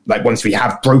can, like, once we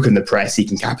have broken the press, he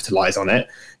can capitalise on it.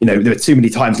 There were too many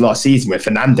times last season where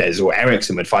Fernandes or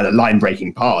Eriksen would find a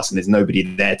line-breaking pass and there's nobody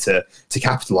there to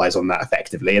capitalise on that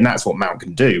effectively. And that's what Mount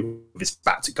can do with his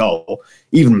back to goal.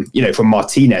 Even, from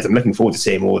Martinez, I'm looking forward to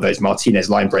seeing all of those Martinez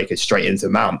line breakers straight into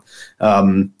Mount.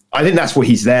 I think that's what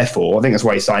he's there for. I think that's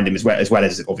why he signed him, as well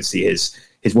as obviously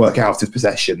his work out of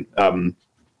possession.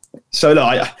 So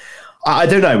look, I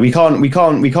don't know. We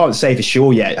can't say for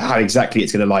sure yet how exactly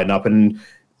it's going to line up, and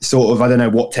sort of I don't know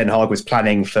what Ten Hag was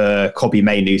planning for Kobbie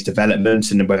Mainoo's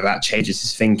development and whether that changes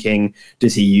his thinking.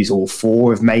 Does he use all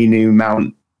 4 of Mainoo,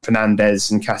 Mount,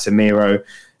 Fernandes, and Casemiro?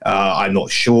 I'm not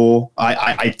sure.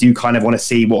 I do kind of want to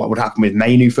see what would happen with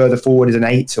Mainoo further forward as an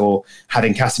 8, or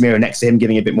having Casemiro next to him,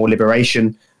 giving a bit more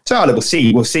liberation. So we'll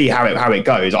see. We'll see how it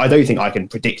goes. I don't think I can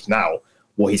predict now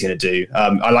what he's going to do.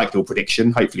 I like your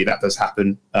prediction. Hopefully that does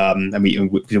happen, and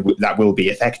that will be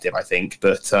effective, I think.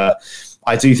 But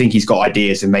I do think he's got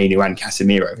ideas of Mainoo and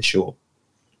Casemiro for sure.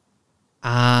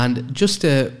 And just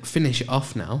to finish it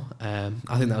off now,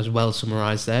 I think that was well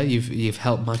summarised there. You've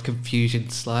helped my confusion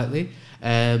slightly.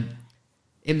 In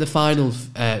the final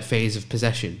phase of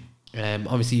possession,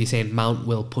 obviously you're saying Mount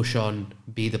will push on,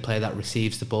 be the player that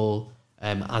receives the ball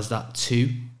as that 2.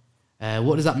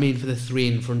 What does that mean for the 3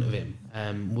 in front of him?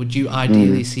 Would you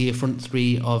ideally see a front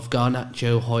 3 of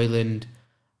Garnacho, Højlund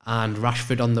and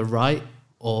Rashford on the right,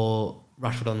 or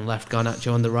Rashford on the left,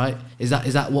 Garnacho on the right? Is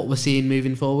that what we're seeing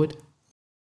moving forward?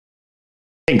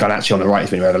 I think Garnacho on the right has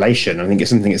been a revelation. I think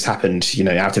it's something that's happened,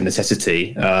 out of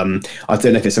necessity. I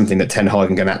don't know if it's something that Ten Hag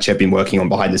and Garnacho have been working on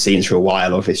behind the scenes for a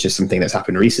while, or if it's just something that's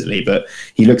happened recently. But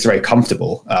he looks very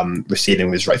comfortable receiving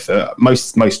with his right foot.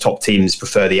 Most top teams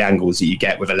prefer the angles that you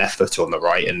get with a left footer on the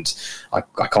right, and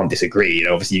I can't disagree.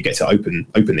 Obviously you get to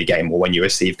open the game more when you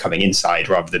receive coming inside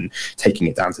rather than taking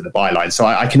it down to the byline. So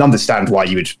I can understand why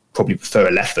you would probably prefer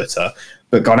a left footer,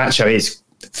 but Garnacho is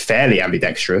fairly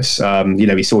ambidextrous.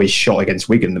 We saw his shot against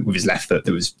Wigan with his left foot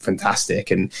that was fantastic,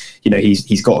 and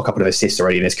he's got a couple of assists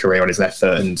already in his career on his left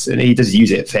foot, and he does use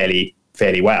it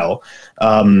fairly well.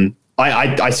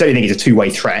 I certainly think he's a two-way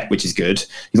threat, which is good.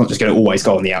 He's not just going to always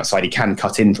go on the outside. He can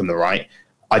cut in from the right.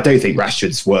 I don't think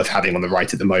Rashford's worth having on the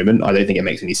right at the moment. I don't think it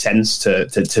makes any sense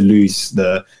to lose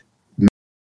the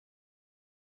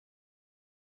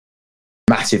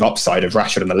massive upside of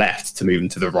Rashford on the left to move him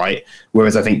to the right,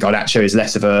 whereas I think Garnacho is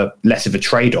less of a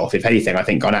trade-off. If anything, I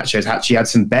think Garnacho has actually had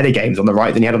some better games on the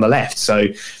right than he had on the left. So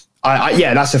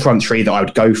that's the front 3 that I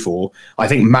would go for. I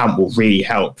think Mount will really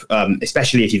help,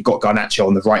 especially if you've got Garnacho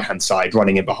on the right-hand side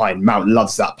running in behind. Mount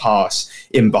loves that pass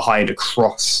in behind,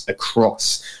 across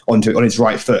on his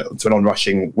right foot to an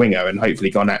on-rushing winger, and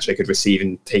hopefully Garnacho could receive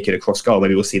and take it across goal.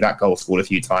 Maybe we'll see that goal scored a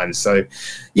few times. So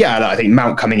I think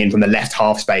Mount coming in from the left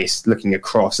half space, looking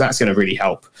across, that's going to really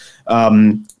help.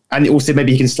 And also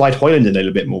maybe he can slide Højlund in a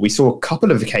little bit more. We saw a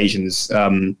couple of occasions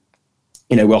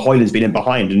where Højlund's been in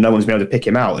behind and no one's been able to pick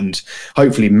him out. And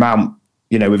hopefully Mount,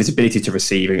 with his ability to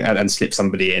receive and slip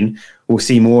somebody in, we'll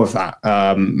see more of that.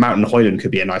 Mount and Højlund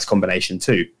could be a nice combination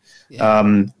too.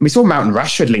 Yeah. We saw Mount and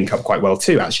Rashford link up quite well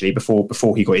too, actually,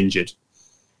 before he got injured.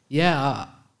 Yeah,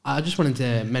 I just wanted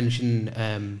to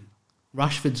mention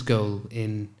Rashford's goal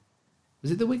in,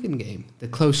 was it the Wigan game? The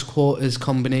close quarters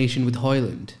combination with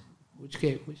Højlund. Which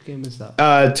game was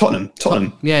that?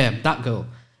 Tottenham. Yeah, that goal.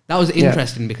 That was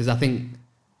interesting because I think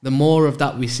the more of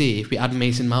that we see, if we add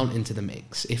Mason Mount into the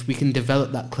mix, if we can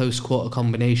develop that close quarter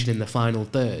combination in the final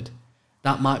third,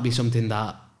 that might be something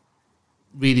that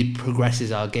really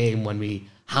progresses our game when we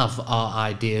have our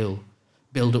ideal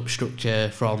build-up structure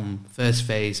from first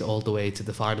phase all the way to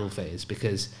the final phase,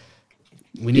 because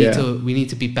we need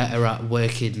to be better at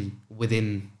working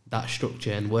within that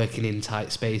structure and working in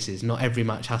tight spaces. Not every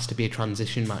match has to be a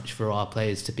transition match for our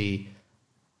players to be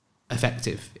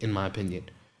effective, in my opinion.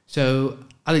 So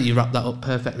I think you wrapped that up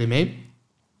perfectly, mate.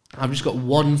 I've just got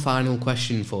one final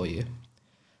question for you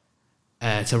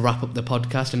to wrap up the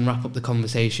podcast and wrap up the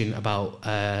conversation about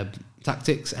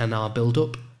tactics and our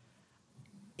build-up.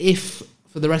 If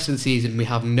for the rest of the season we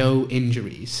have no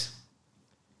injuries,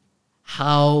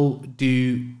 how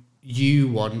do you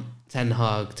want Ten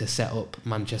Hag to set up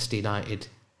Manchester United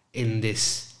in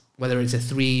this, whether it's a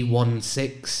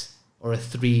 3-1-6 or a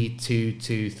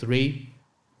 3-2-2-3?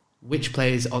 Which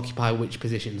players occupy which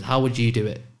positions? How would you do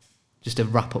it? Just to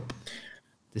wrap up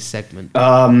this segment.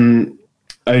 Onana,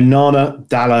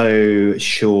 Dalot,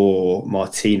 Shaw,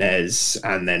 Martinez,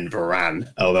 and then Varane.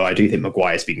 Although I do think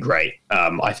Maguire's been great.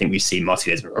 I think we've seen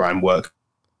Martinez and Varane work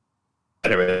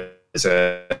better as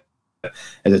a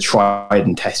tried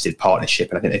and tested partnership,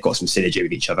 and I think they've got some synergy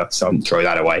with each other. So I'm throw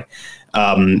that away.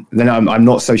 Then I'm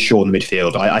not so sure in the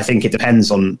midfield. I think it depends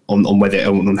on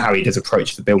how he does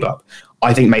approach the build up.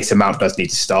 I think Mason Mount does need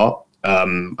to start.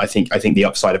 I think the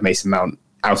upside of Mason Mount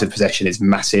out of possession is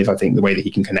massive. I think the way that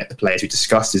he can connect the players we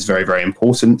discussed is very, very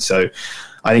important. So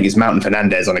I think it's Mount and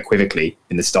Fernandes unequivocally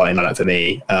in the starting lineup for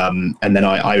me. And then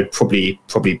I would probably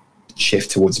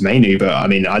shift towards Mainu, but I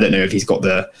mean, I don't know if he's got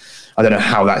I don't know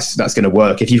how that's going to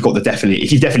work. If you've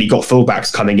definitely got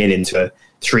fullbacks coming into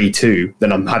 3-2,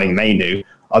 then I'm having Mainu.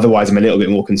 Otherwise, I'm a little bit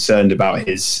more concerned about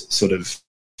his sort of,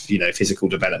 physical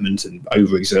development and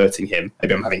overexerting him.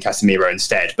 Maybe I'm having Casemiro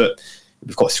instead, but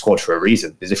we've got a squad for a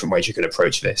reason. There's different ways you can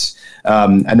approach this.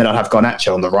 And then I'll have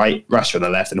Garnacho on the right, Rashford on the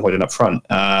left, and Højlund up front.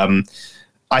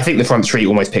 I think the front three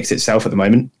almost picks itself at the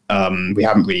moment. We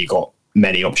haven't really got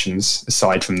many options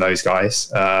aside from those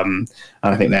guys. And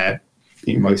I think they're,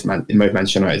 in most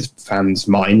Manchester United fans'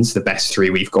 minds, the best three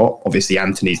we've got. Obviously,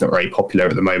 Anthony's not very popular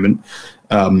at the moment.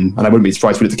 And I wouldn't be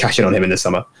surprised for it to cash in on him in the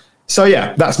summer. So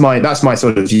yeah, that's my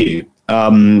sort of view.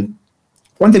 One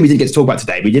thing we didn't get to talk about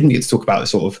today, we didn't get to talk about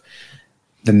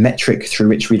the metric through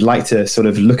which we'd like to sort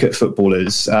of look at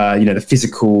footballers, the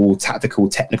physical, tactical,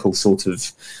 technical sort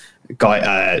of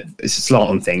slant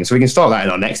on things. So we can start that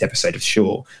in our next episode for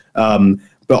sure. But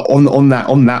on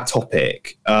that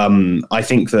topic, I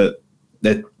think that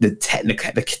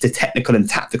the technical and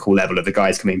tactical level of the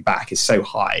guys coming back is so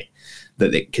high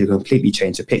that it can completely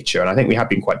change the picture. And I think we have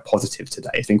been quite positive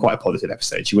today. It's been quite a positive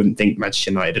episode. You wouldn't think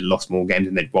Manchester United had lost more games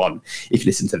than they'd won if you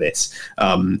listened to this.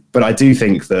 But I do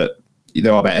think that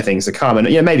there are better things to come. And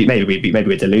maybe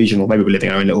we're delusional, maybe we're living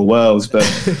in our own little worlds. But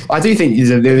I do think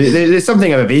there's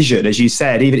something of a vision, as you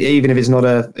said, even if it's not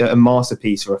a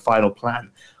masterpiece or a final plan.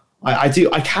 I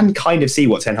can kind of see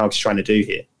what Ten Hag's trying to do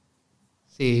here.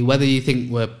 See, whether you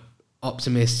think we're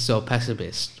optimists or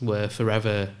pessimists, we're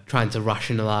forever trying to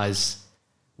rationalise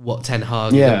what Ten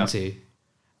Hag is up to.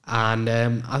 And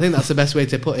I think that's the best way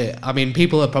to put it. I mean,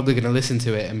 people are probably going to listen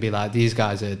to it and be like, these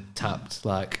guys are tapped,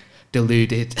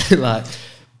 deluded.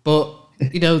 But,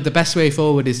 the best way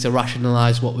forward is to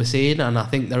rationalise what we're seeing. And I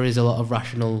think there is a lot of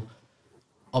rational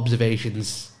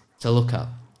observations to look at.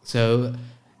 So,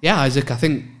 yeah, Isaac, I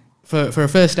think for a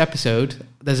first episode,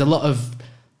 there's a lot of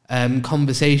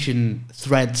conversation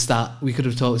threads that we could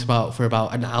have talked about for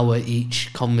about an hour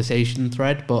each conversation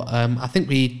thread, but I think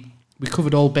we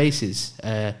covered all bases.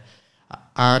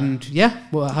 And yeah,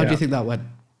 well, how do you think that went?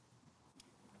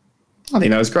 I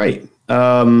think that was great.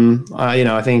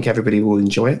 I think everybody will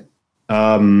enjoy it.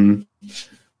 I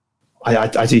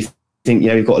do think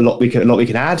we've got a lot we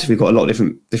can add. We've got a lot of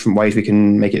different ways we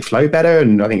can make it flow better,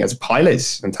 and I think as a pilot,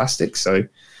 it's fantastic. So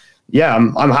yeah,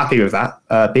 I'm happy with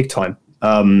that, big time.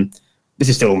 This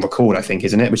is still on record, I think,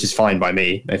 isn't it? Which is fine by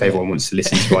me. If everyone wants to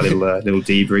listen to our little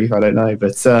debrief, I don't know,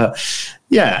 but I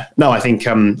think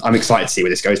I'm excited to see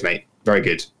where this goes, mate. Very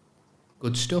good.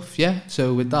 Good stuff, yeah.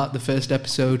 So with that, the first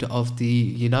episode of the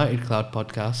United Cloud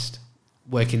podcast,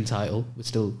 working title. We're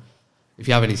still, if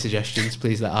you have any suggestions,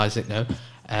 please let Isaac know.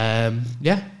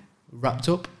 Wrapped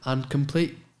up and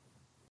complete.